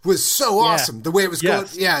montage was so awesome. The way it was going.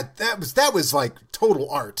 Yeah, that was like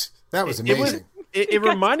total art. That was amazing. It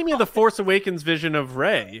reminded me of the Force Awakens vision of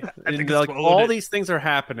Rey. Like all these things are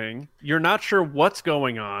happening. You're not sure what's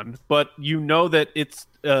going on, but you know that it's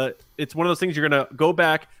one of those things you're gonna go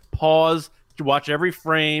back, pause, to watch every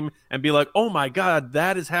frame, and be like, "Oh my God,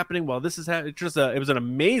 that is happening while this is happening." It was an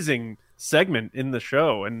amazing segment in the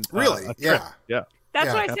show, and really, yeah.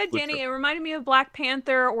 That's what I said, Danny. It reminded me of Black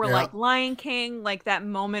Panther or like Lion King, like that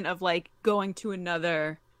moment of like going to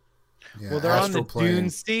another. Yeah, well, they're on the Dune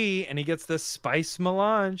Sea, and he gets this spice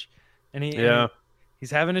melange, and he's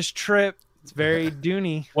having his trip. It's very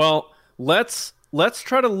Dune-y. Well, let's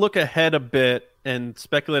try to look ahead a bit and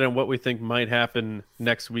speculate on what we think might happen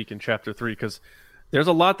next week in Chapter 3, because there's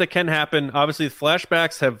a lot that can happen. Obviously,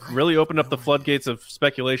 flashbacks have really opened up the floodgates of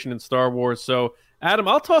speculation in Star Wars. So, Adam,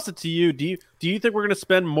 I'll toss it to you. Do you think we're going to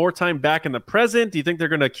spend more time back in the present? Do you think they're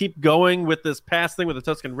going to keep going with this past thing with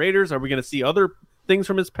the Tusken Raiders? Are we going to see other things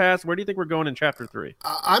from his past? Where do you think we're going in Chapter 3?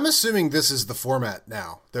 I'm assuming this is the format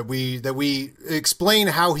now, that we explain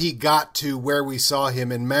how he got to where we saw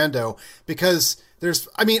him in Mando, because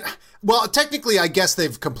technically I guess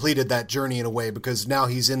they've completed that journey in a way, because now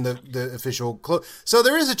he's in the official so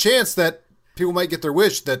there is a chance that people might get their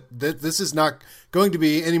wish that this is not going to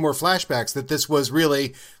be any more flashbacks, that this was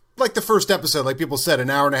really like the first episode, like people said,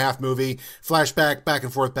 an hour-and-a-half movie, flashback, back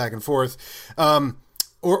and forth.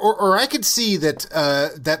 Or I could see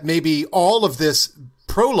that maybe all of this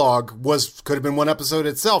prologue could have been one episode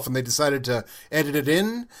itself, and they decided to edit it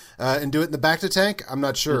in and do it in the Bacta tank. I'm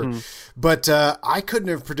not sure. Mm-hmm. But I couldn't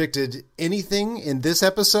have predicted anything in this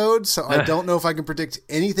episode, so I don't know if I can predict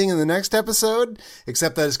anything in the next episode,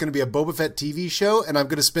 except that it's going to be a Boba Fett TV show, and I'm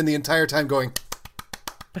going to spend the entire time going...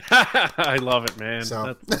 I love it, man.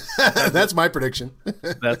 So that's my prediction.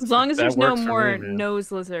 As long as there's no more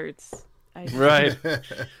nose lizards. Right.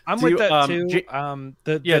 I'm with that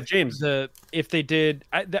too. James. If they did,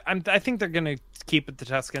 I think they're gonna keep it the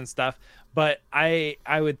Tusken stuff, but I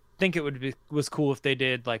would think it was cool if they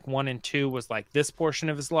did like 1 and 2 was like this portion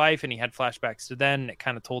of his life, and he had flashbacks to then, and it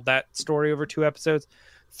kind of told that story over 2 episodes.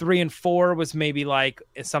 3 and 4 was maybe like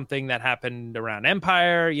something that happened around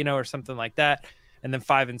Empire, or something like that. And then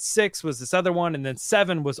 5 and 6 was this other one, and then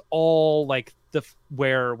 7 was all like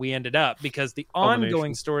where we ended up, because the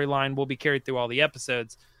ongoing storyline will be carried through all the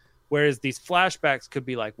episodes, whereas these flashbacks could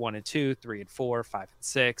be like 1 and 2, 3 and 4, 5 and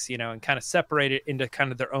 6, and kind of separate it into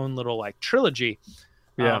kind of their own little like trilogy.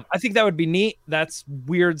 Yeah, I think that would be neat. That's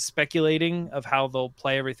weird speculating of how they'll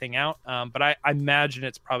play everything out, but I imagine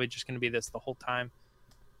it's probably just going to be this the whole time.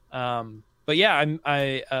 But yeah,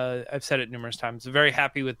 I've said it numerous times. I'm very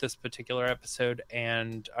happy with this particular episode,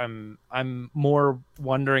 and I'm more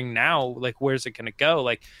wondering now, like, where's it going to go?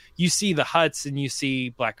 Like, you see the Hutts and you see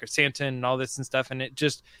Black Chrysanthemum and all this and stuff, and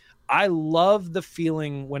I love the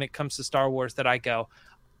feeling when it comes to Star Wars that I go,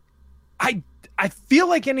 I feel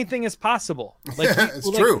like anything is possible. Like it's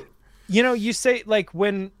true. You know, you say like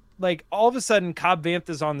when like all of a sudden Cobb Vanth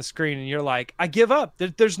is on the screen and you're like, I give up.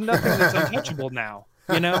 There's nothing that's untouchable now.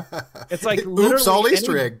 You know, it's like oops, all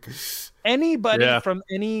Easter egg. Anybody from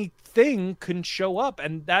anything can show up,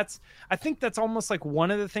 and I think that's almost like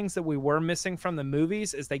one of the things that we were missing from the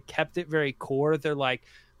movies is they kept it very core. They're like,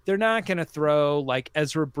 they're not going to throw like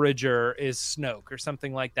Ezra Bridger is Snoke or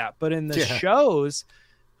something like that. But in the shows,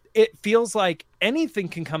 it feels like anything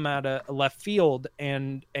can come out of left field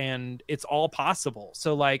and it's all possible.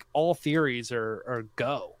 So like all theories are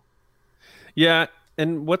go. Yeah.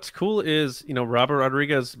 And what's cool is, you know, Robert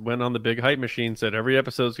Rodriguez went on the big hype machine, said every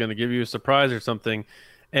episode is going to give you a surprise or something.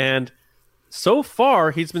 And so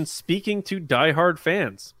far he's been speaking to diehard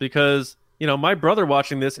fans because, you know, my brother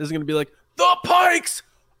watching this is going to be like, the Pikes!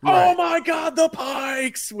 Right. Oh my God, the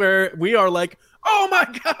Pikes! Where we are like, oh my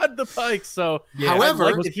God, the Pikes! So,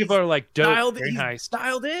 however, most people are like, dope, he's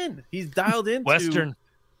dialed in. He's dialed into Western.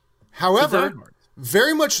 However,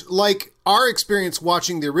 very much like our experience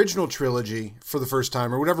watching the original trilogy for the first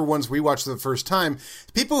time, or whatever ones we watched for the first time,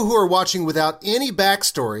 people who are watching without any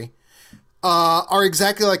backstory are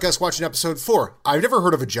exactly like us watching episode 4. I've never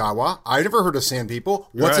heard of a Jawa. I've never heard of Sand People.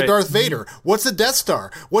 What's a Darth Vader? What's a Death Star?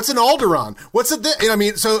 What's an Alderaan? What's I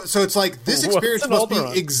mean, so it's like this experience must be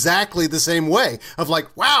exactly the same way of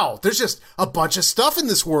like, wow, there's just a bunch of stuff in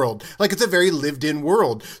this world. Like it's a very lived in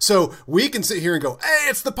world. So we can sit here and go, hey,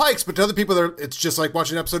 it's the Pikes. But to other people, it's just like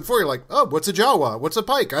watching episode 4. You're like, oh, what's a Jawa? What's a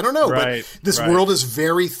Pike? I don't know. But this world is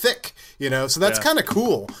very thick, you know, so that's kind of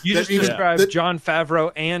cool. You just described Jon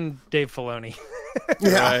Favreau and Dave Filoni. And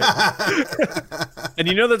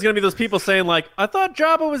you know there's going to be those people saying like, I thought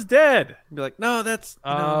Jabba was dead. And be like, no, that's...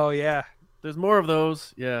 There's more of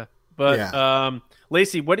those. Yeah. But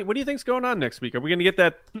Lacey, what do you think's going on next week? Are we going to get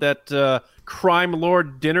that crime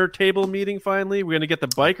lord dinner table meeting finally? We're going to get the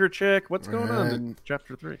biker chick? What's going on in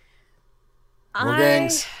chapter 3? More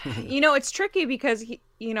gangs. You know, it's tricky because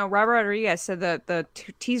Robert Rodriguez said that the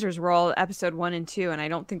teasers were all episode 1 and 2, and I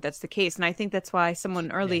don't think that's the case. And I think that's why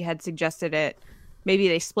someone early had suggested it. Maybe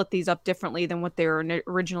they split these up differently than what they were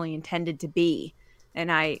originally intended to be. And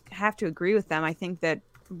I have to agree with them. I think that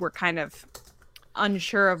we're kind of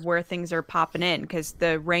unsure of where things are popping in because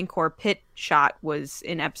the Rancor pit shot was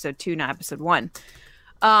in episode 2, not episode 1.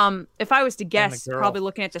 If I was to guess, probably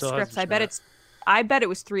looking at the scripts, I bet it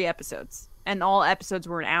was 3 episodes. And all episodes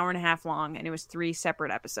were an hour and a half long, and it was 3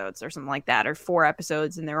 separate episodes or something like that, or 4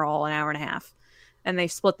 episodes, and they're all an hour and a half. And they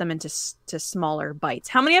split them into smaller bites.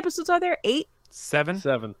 How many episodes are there? 8?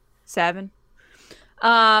 7. 7.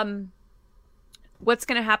 What's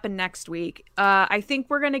going to happen next week? I think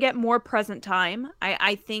we're going to get more present time.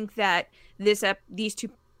 I think that these 2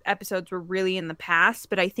 episodes were really in the past,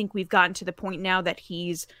 but I think we've gotten to the point now that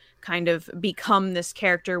he's kind of become this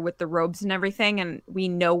character with the robes and everything, and we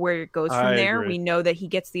know where it goes from there. Agree. We know that he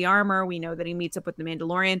gets the armor. We know that he meets up with the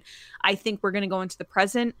Mandalorian. I think we're going to go into the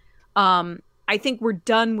present. I think we're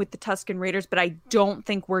done with the Tusken Raiders, but I don't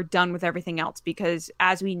think we're done with everything else because,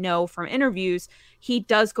 as we know from interviews, he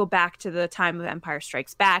does go back to the time of Empire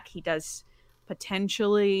Strikes Back. He does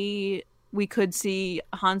potentially... We could see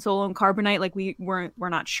Han Solo and Carbonite, like we're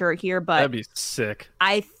not sure here, but that'd be sick.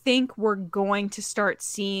 I think we're going to start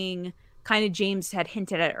seeing, kind of James had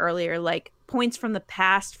hinted at earlier, like points from the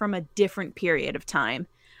past from a different period of time.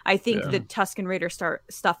 I think the Tusken Raider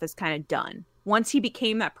stuff is kind of done. Once he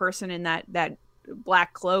became that person in that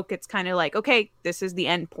black cloak, it's kind of like, okay, this is the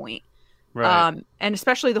end point. Right. And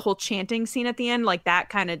especially the whole chanting scene at the end, like that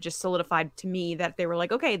kind of just solidified to me that they were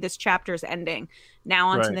like, okay, this chapter is ending. Now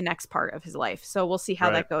on to the next part of his life. So we'll see how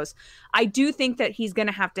that goes. I do think that he's going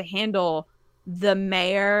to have to handle the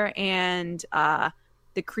mayor and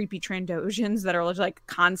the creepy Trandoshians that are like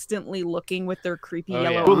constantly looking with their creepy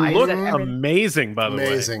yellow eyes. Look amazing, by the way.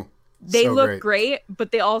 Amazing. They look great,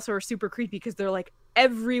 but they also are super creepy because they're like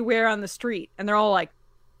everywhere on the street and they're all like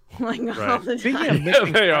all the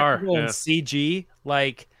time. They are CG,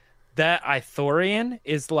 like that Ithorian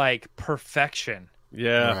is like perfection.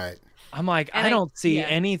 Yeah. Right. I'm like, I don't see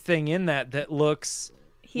anything in that looks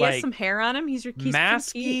He has some hair on him. He's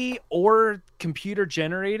masky or computer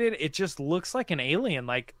generated. It just looks like an alien,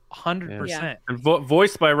 like 100%. Yeah. And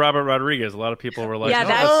voiced by Robert Rodriguez. A lot of people were like, yeah,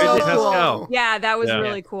 that's so cool. Pascal. Yeah, that was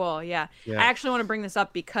really cool. Yeah. I actually want to bring this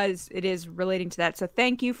up because it is relating to that. So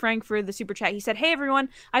thank you, Frank, for the super chat. He said, hey, everyone,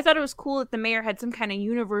 I thought it was cool that the mayor had some kind of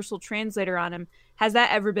universal translator on him. Has that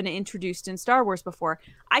ever been introduced in Star Wars before?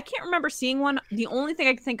 I can't remember seeing one. The only thing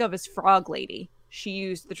I can think of is Frog Lady. She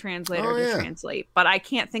used the translator to translate, but I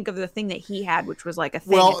can't think of the thing that he had, which was like a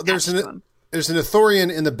thing. Well, there's an There's an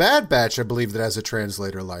Ithorian in the Bad Batch, I believe, that has a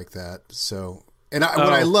translator like that. So, and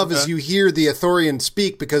what I love is you hear the Ithorian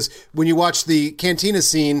speak, because when you watch the cantina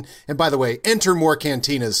scene, and by the way, enter more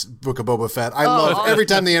cantinas, Book of Boba Fett. I love every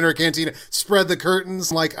time they enter a cantina, spread the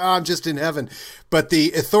curtains, like, I'm just in heaven. But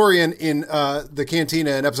the Ithorian in the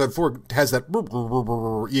cantina in episode 4 has that,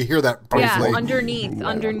 you hear that briefly. Yeah,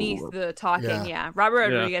 underneath the talking, yeah. Robert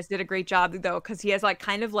Rodriguez did a great job, though, because he has like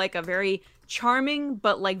kind of like a very charming,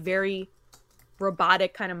 but like very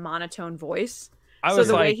robotic kind of monotone voice. So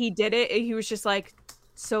the way he did it, he was just like,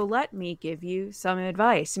 so let me give you some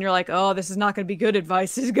advice. And you're like, oh, this is not going to be good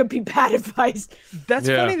advice. This is going to be bad advice. That's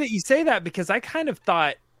funny that you say that, because I kind of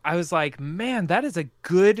thought, I was like, man, that is a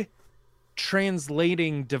good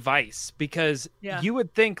translating device, because you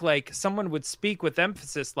would think like someone would speak with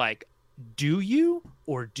emphasis like, do you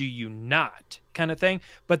or do you not kind of thing.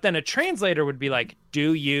 But then a translator would be like,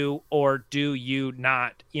 do you or do you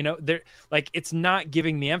not? You know, they're like, it's not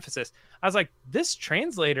giving the emphasis. I was like, this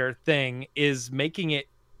translator thing is making it,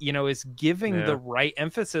 you know, is giving the right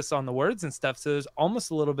emphasis on the words and stuff. So there's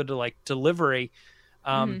almost a little bit of like delivery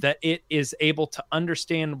that it is able to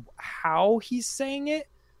understand how he's saying it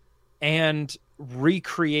and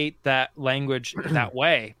recreate that language that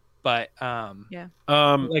way. But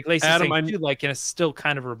like Lacey saying too, like in a still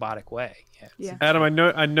kind of robotic way. Yeah. Adam,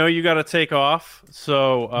 I know you got to take off,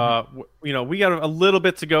 so you know, we got a little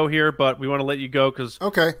bit to go here, but we want to let you go because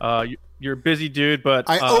you're a busy dude. But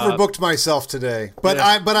I overbooked myself today, but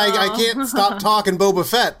I can't stop talking Boba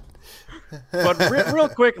Fett. But real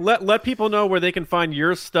quick, let people know where they can find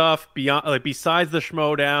your stuff beyond, like besides the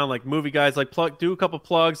Schmodown, like movie guys, like do a couple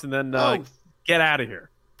plugs and then get out of here.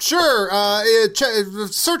 Sure.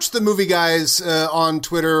 Search the movie guys on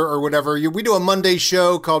Twitter or whatever. We do a Monday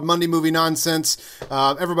show called Monday Movie Nonsense.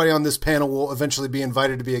 Everybody on this panel will eventually be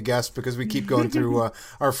invited to be a guest because we keep going through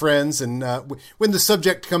our friends. And when the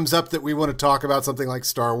subject comes up that we want to talk about something like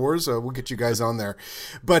Star Wars, we'll get you guys on there.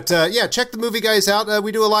 But check the movie guys out.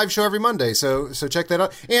 We do a live show every Monday, so check that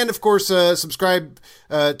out. And of course, subscribe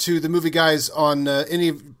to the movie guys on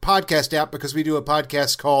any podcast app, because we do a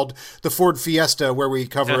podcast called The Ford Fiesta where we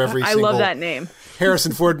cover every single love that name.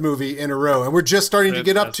 Harrison Ford movie in a row. And we're just starting to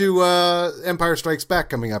get up to Empire Strikes Back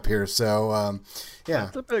coming up here. So,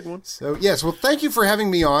 That's a big one. So, yes. Well, thank you for having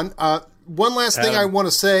me on. One last thing I want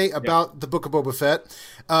to say about the Book of Boba Fett.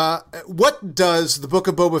 What does the Book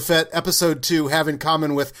of Boba Fett Episode 2 have in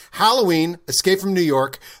common with Halloween, Escape from New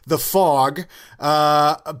York, The Fog,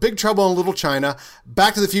 Big Trouble in Little China,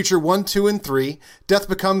 Back to the Future 1, 2, and 3, Death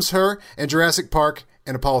Becomes Her, and Jurassic Park,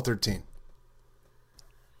 and Apollo 13?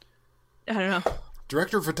 I don't know.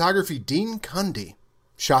 Director of photography Dean Cundy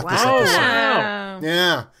shot this Wow. episode.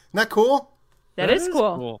 Yeah. Isn't that cool? That is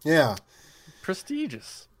cool. Yeah.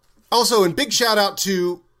 Prestigious. Also, and big shout out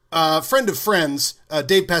to friend of friends,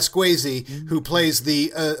 Dave Pasquazi, who plays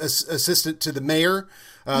the assistant to the mayor,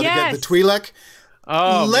 the Twi'lek.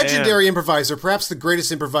 Oh, legendary improviser, perhaps the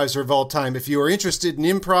greatest improviser of all time. If you are interested in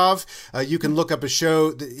improv, you can look up a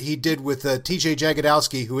show that he did with TJ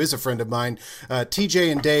Jagodowski, who is a friend of mine. TJ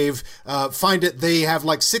and Dave, find it. They have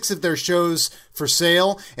like 6 of their shows for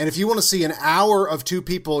sale. And if you want to see an hour of 2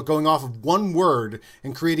 people going off of one word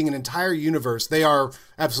and creating an entire universe, they are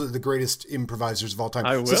absolutely the greatest improvisers of all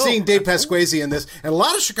time. So seeing Dave Pasquazi in this, and a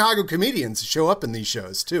lot of Chicago comedians show up in these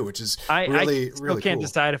shows too, which is really still can't cool.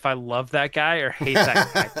 decide if I love that guy or hate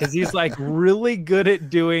that guy, because he's like really good at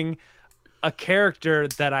doing a character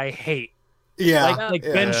that I hate. Yeah, like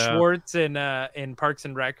Ben Schwartz in Parks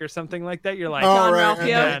and Rec or something like that. You're like, John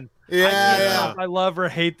Ralphio. I love or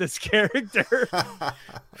hate this character.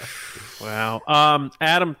 Wow.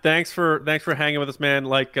 Adam, thanks for hanging with us, man.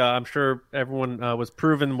 Like I'm sure everyone was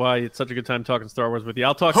proven why it's such a good time talking Star Wars with you.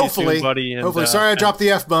 I'll talk to you soon, buddy. And, hopefully. Sorry I dropped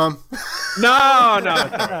the F-bomb.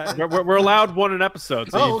 No. We're allowed one an episode.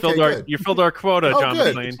 So you filled our quota, John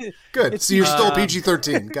McClane. Good. So you're still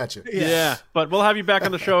PG-13. Gotcha. Yeah. But we'll have you back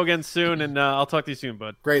on the show again soon, and I'll talk to you soon,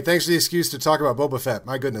 bud. Great. Thanks for the excuse to talk about Boba Fett.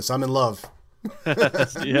 My goodness, I'm in love.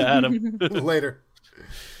 Yeah, Adam. Later.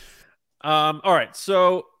 All right.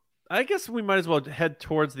 So I guess we might as well head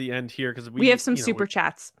towards the end here because we have some super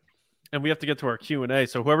chats. And we have to get to our Q&A.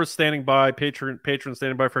 So whoever's standing by, patron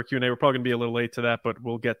standing by for our Q&A, we're probably going to be a little late to that, but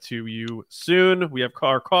we'll get to you soon. We have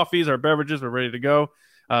our coffees, our beverages. We're ready to go.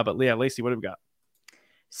 But yeah, Lacey, what do we got?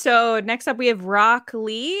 So next up, we have Rock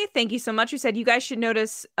Lee. Thank you so much. Who said, you guys should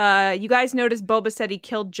notice, you guys noticed Boba said he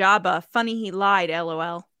killed Jabba. Funny he lied,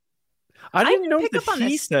 LOL. I didn't know that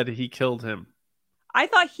he said he killed him. I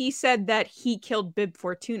thought he said that he killed Bib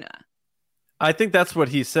Fortuna. I think that's what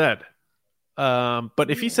he said.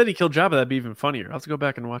 But if he said he killed Jabba, that'd be even funnier. I'll have to go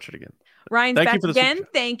back and watch it again. Ryan's back again.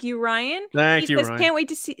 Thank you, Ryan. Thank you, Ryan. Can't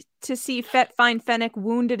wait to see Fett find Fennec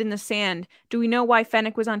wounded in the sand. Do we know why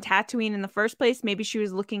Fennec was on Tatooine in the first place? Maybe she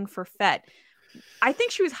was looking for Fett. I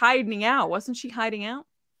think she was hiding out. Wasn't she hiding out?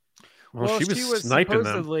 Well, she was sniping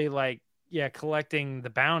supposedly them. Collecting the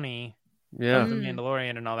bounty. Yeah, of the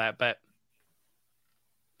Mandalorian and all that, but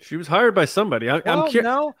she was hired by somebody. I'm curious.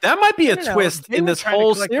 No, that might be a twist in this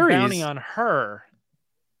whole series. Bounty on her.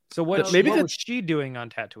 So what was she doing on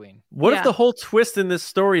Tatooine? What if the whole twist in this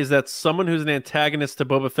story is that someone who's an antagonist to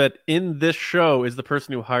Boba Fett in this show is the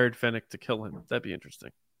person who hired Fennec to kill him? That'd be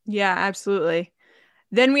interesting. Yeah, absolutely.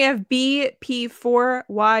 Then we have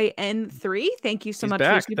BP4YN3. Thank you so much for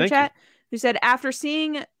your super chat. Who said, after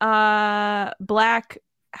seeing Black,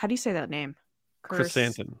 how do you say that name?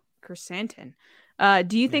 Chrysanthemum.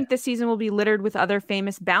 Do you think this season will be littered with other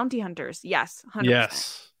famous bounty hunters? Yes, 100%.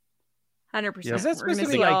 Yes. 100%. Is that supposed to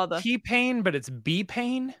be like T-Pain, but it's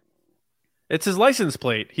B-Pain? It's his license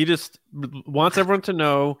plate. He just wants everyone to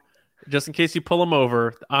know, just in case you pull him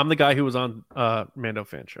over, I'm the guy who was on Mando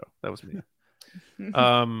Fan Show. That was me.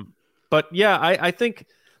 But yeah, I think,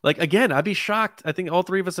 again, I'd be shocked. I think all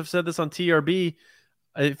three of us have said this on TRB.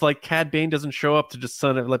 If Cad Bane doesn't show up to just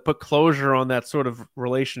put closure on that sort of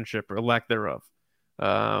relationship or lack thereof,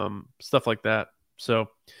 stuff like that. So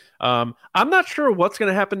I'm not sure what's going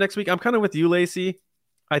to happen next week. I'm kind of with you, Lacey.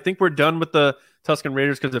 I think we're done with the Tusken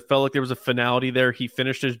Raiders because it felt like there was a finality there. He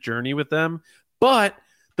finished his journey with them, but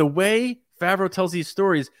the way Favreau tells these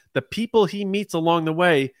stories, the people he meets along the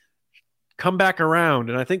way come back around,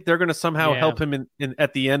 and I think they're going to somehow help him in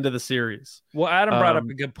at the end of the series. Well, Adam brought up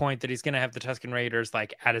a good point that he's going to have the Tusken Raiders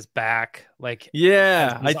at his back, I think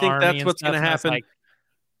that's what's going to happen.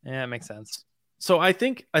 Yeah, it makes sense. So I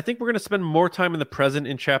think we're going to spend more time in the present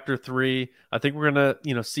in Chapter 3. I think we're going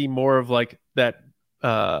to see more of that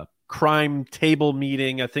crime table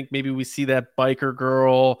meeting. I think maybe we see that biker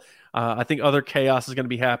girl. I think other chaos is going to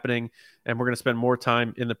be happening, and we're going to spend more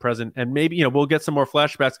time in the present. And maybe, we'll get some more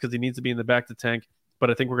flashbacks because he needs to be in the back to tank, but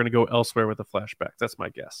I think we're going to go elsewhere with the flashback. That's my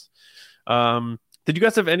guess. Did you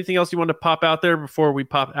guys have anything else you wanted to pop out there before we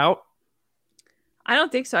pop out? I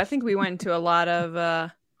don't think so. I think we went into a lot of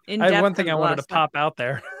in-depth. I had one thing I wanted to pop out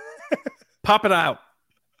there. Pop it out.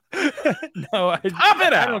 No, pop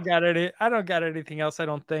it out. I don't got anything else, I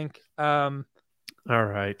don't think. All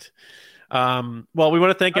right. Well, we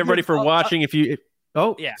want to thank everybody for watching. See,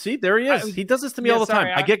 there he is. He does this to me all the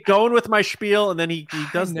time. I get going with my spiel, and then he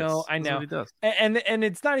does this. I know. He does. And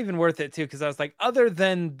it's not even worth it, too, because I was like, other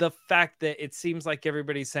than the fact that it seems like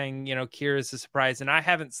everybody's saying, Kira is a surprise, and I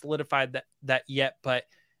haven't solidified that yet, but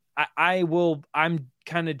I'm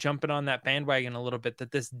kind of jumping on that bandwagon a little bit,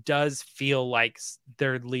 that this does feel like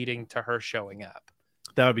they're leading to her showing up.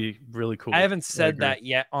 That would be really cool. I haven't said that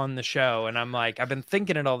yet on the show, and I'm I've been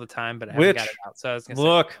thinking it all the time, but I haven't got it out. So I was gonna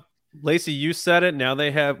say, Lacey, you said it. Now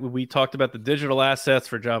we talked about the digital assets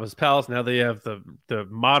for Jabba's palace. Now they have the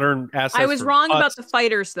modern assets. I was wrong about the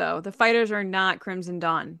fighters, though. The fighters are not Crimson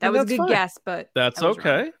Dawn. That was a good guess, but that's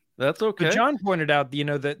okay. Wrong. That's okay. But John pointed out,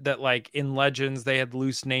 that in Legends they had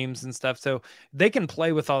loose names and stuff, so they can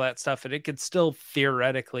play with all that stuff, and it could still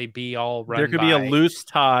theoretically be all run. There could be a loose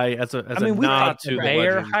tie as a we nod to the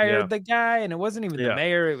mayor Legends. hired the guy, and it wasn't even the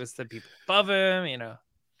mayor; it was the people above him.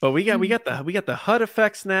 But we got the HUD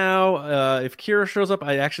effects now. If Kira shows up,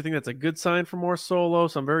 I actually think that's a good sign for more Solo.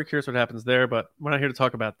 So I'm very curious what happens there. But we're not here to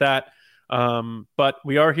talk about that. But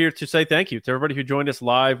we are here to say thank you to everybody who joined us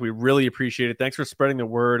live. We really appreciate it. Thanks for spreading the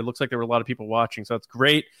word. It looks like there were a lot of people watching, so that's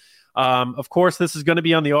great. Of course, this is going to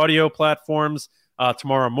be on the audio platforms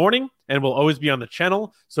tomorrow morning, and will always be on the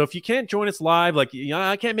channel. So if you can't join us live,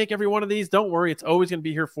 I can't make every one of these, don't worry. It's always going to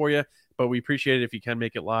be here for you, but we appreciate it if you can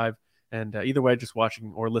make it live. And either way, just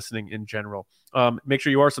watching or listening in general. Make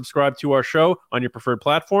sure you are subscribed to our show on your preferred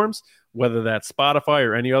platforms, whether that's Spotify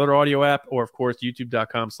or any other audio app, or, of course,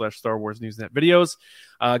 youtube.com/Star Wars Newsnet videos.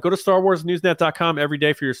 Go to StarWarsNewsNet.com every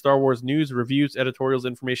day for your Star Wars news, reviews, editorials,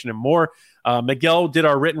 information, and more. Miguel did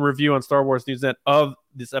our written review on Star Wars Newsnet of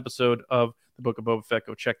this episode of the Book of Boba Fett.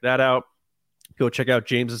 Go check that out. Go check out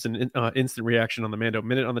James's instant reaction on the Mando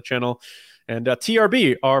Minute on the channel. And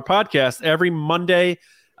TRB, our podcast, every Monday.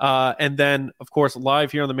 And then, of course,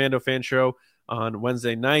 live here on the Mando Fan Show on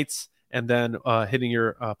Wednesday nights, and then hitting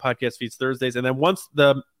your podcast feeds Thursdays. And then once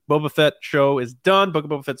the Boba Fett show is done, Book of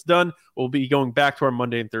Boba Fett's done, we'll be going back to our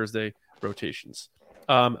Monday and Thursday rotations.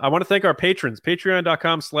 I want to thank our patrons,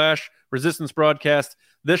 patreon.com/Resistance Broadcast.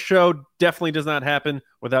 This show definitely does not happen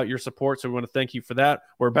without your support, so we want to thank you for that.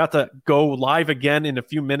 We're about to go live again in a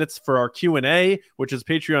few minutes for our Q&A, which is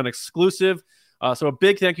Patreon exclusive. So a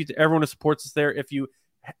big thank you to everyone who supports us there. If you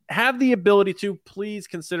have the ability to, please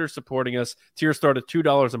consider supporting us. Tier start at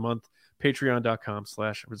 $2 a month.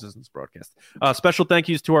 Patreon.com/Resistance Broadcast. Special thank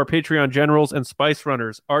yous to our Patreon generals and Spice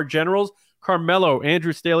Runners. Our generals: Carmelo,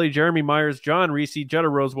 Andrew Staley, Jeremy Myers, John Reese, Jetta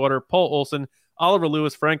Rosewater, Paul Olson, Oliver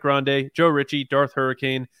Lewis, Frank Grande, Joe Ritchie, Darth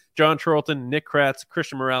Hurricane, John Charlton, Nick Kratz,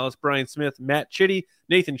 Christian Morales, Brian Smith, Matt Chitty,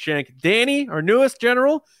 Nathan Shank, Danny, our newest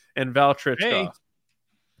general, and Val Trichkoff. Hey.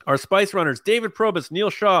 Our Spice Runners: David Probus,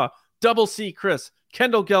 Neil Shaw, Double C Chris,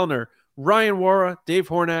 Kendall Gellner, Ryan Wara, Dave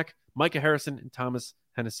Hornack, Micah Harrison, and Thomas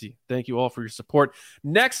Hennessy. Thank you all for your support.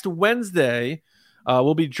 Next Wednesday,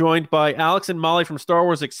 we'll be joined by Alex and Molly from Star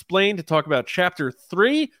Wars Explained to talk about Chapter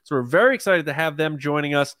 3. So we're very excited to have them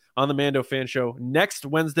joining us on the Mando Fan Show next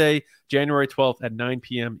Wednesday, January 12th at 9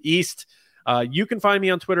 p.m. East. You can find me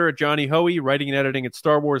on Twitter at Johnny Hoey, writing and editing at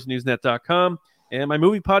StarWarsNewsNet.com, and my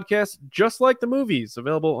movie podcast, Just Like the Movies,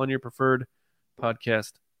 available on your preferred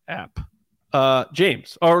podcast app.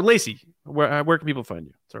 James or Lacey, where can people find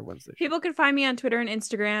you? It's our Wednesday. People can find me on Twitter and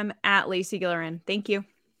Instagram at Lacey Gillerin. Thank you.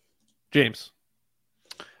 James.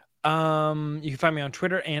 You can find me on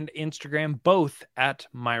Twitter and Instagram, both at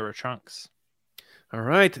Myra Trunks. All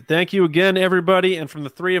right. Thank you again, everybody. And from the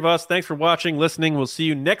three of us, thanks for watching, listening. We'll see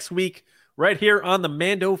you next week right here on the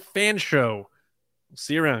Mando Fan Show. We'll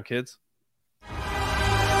see you around, kids.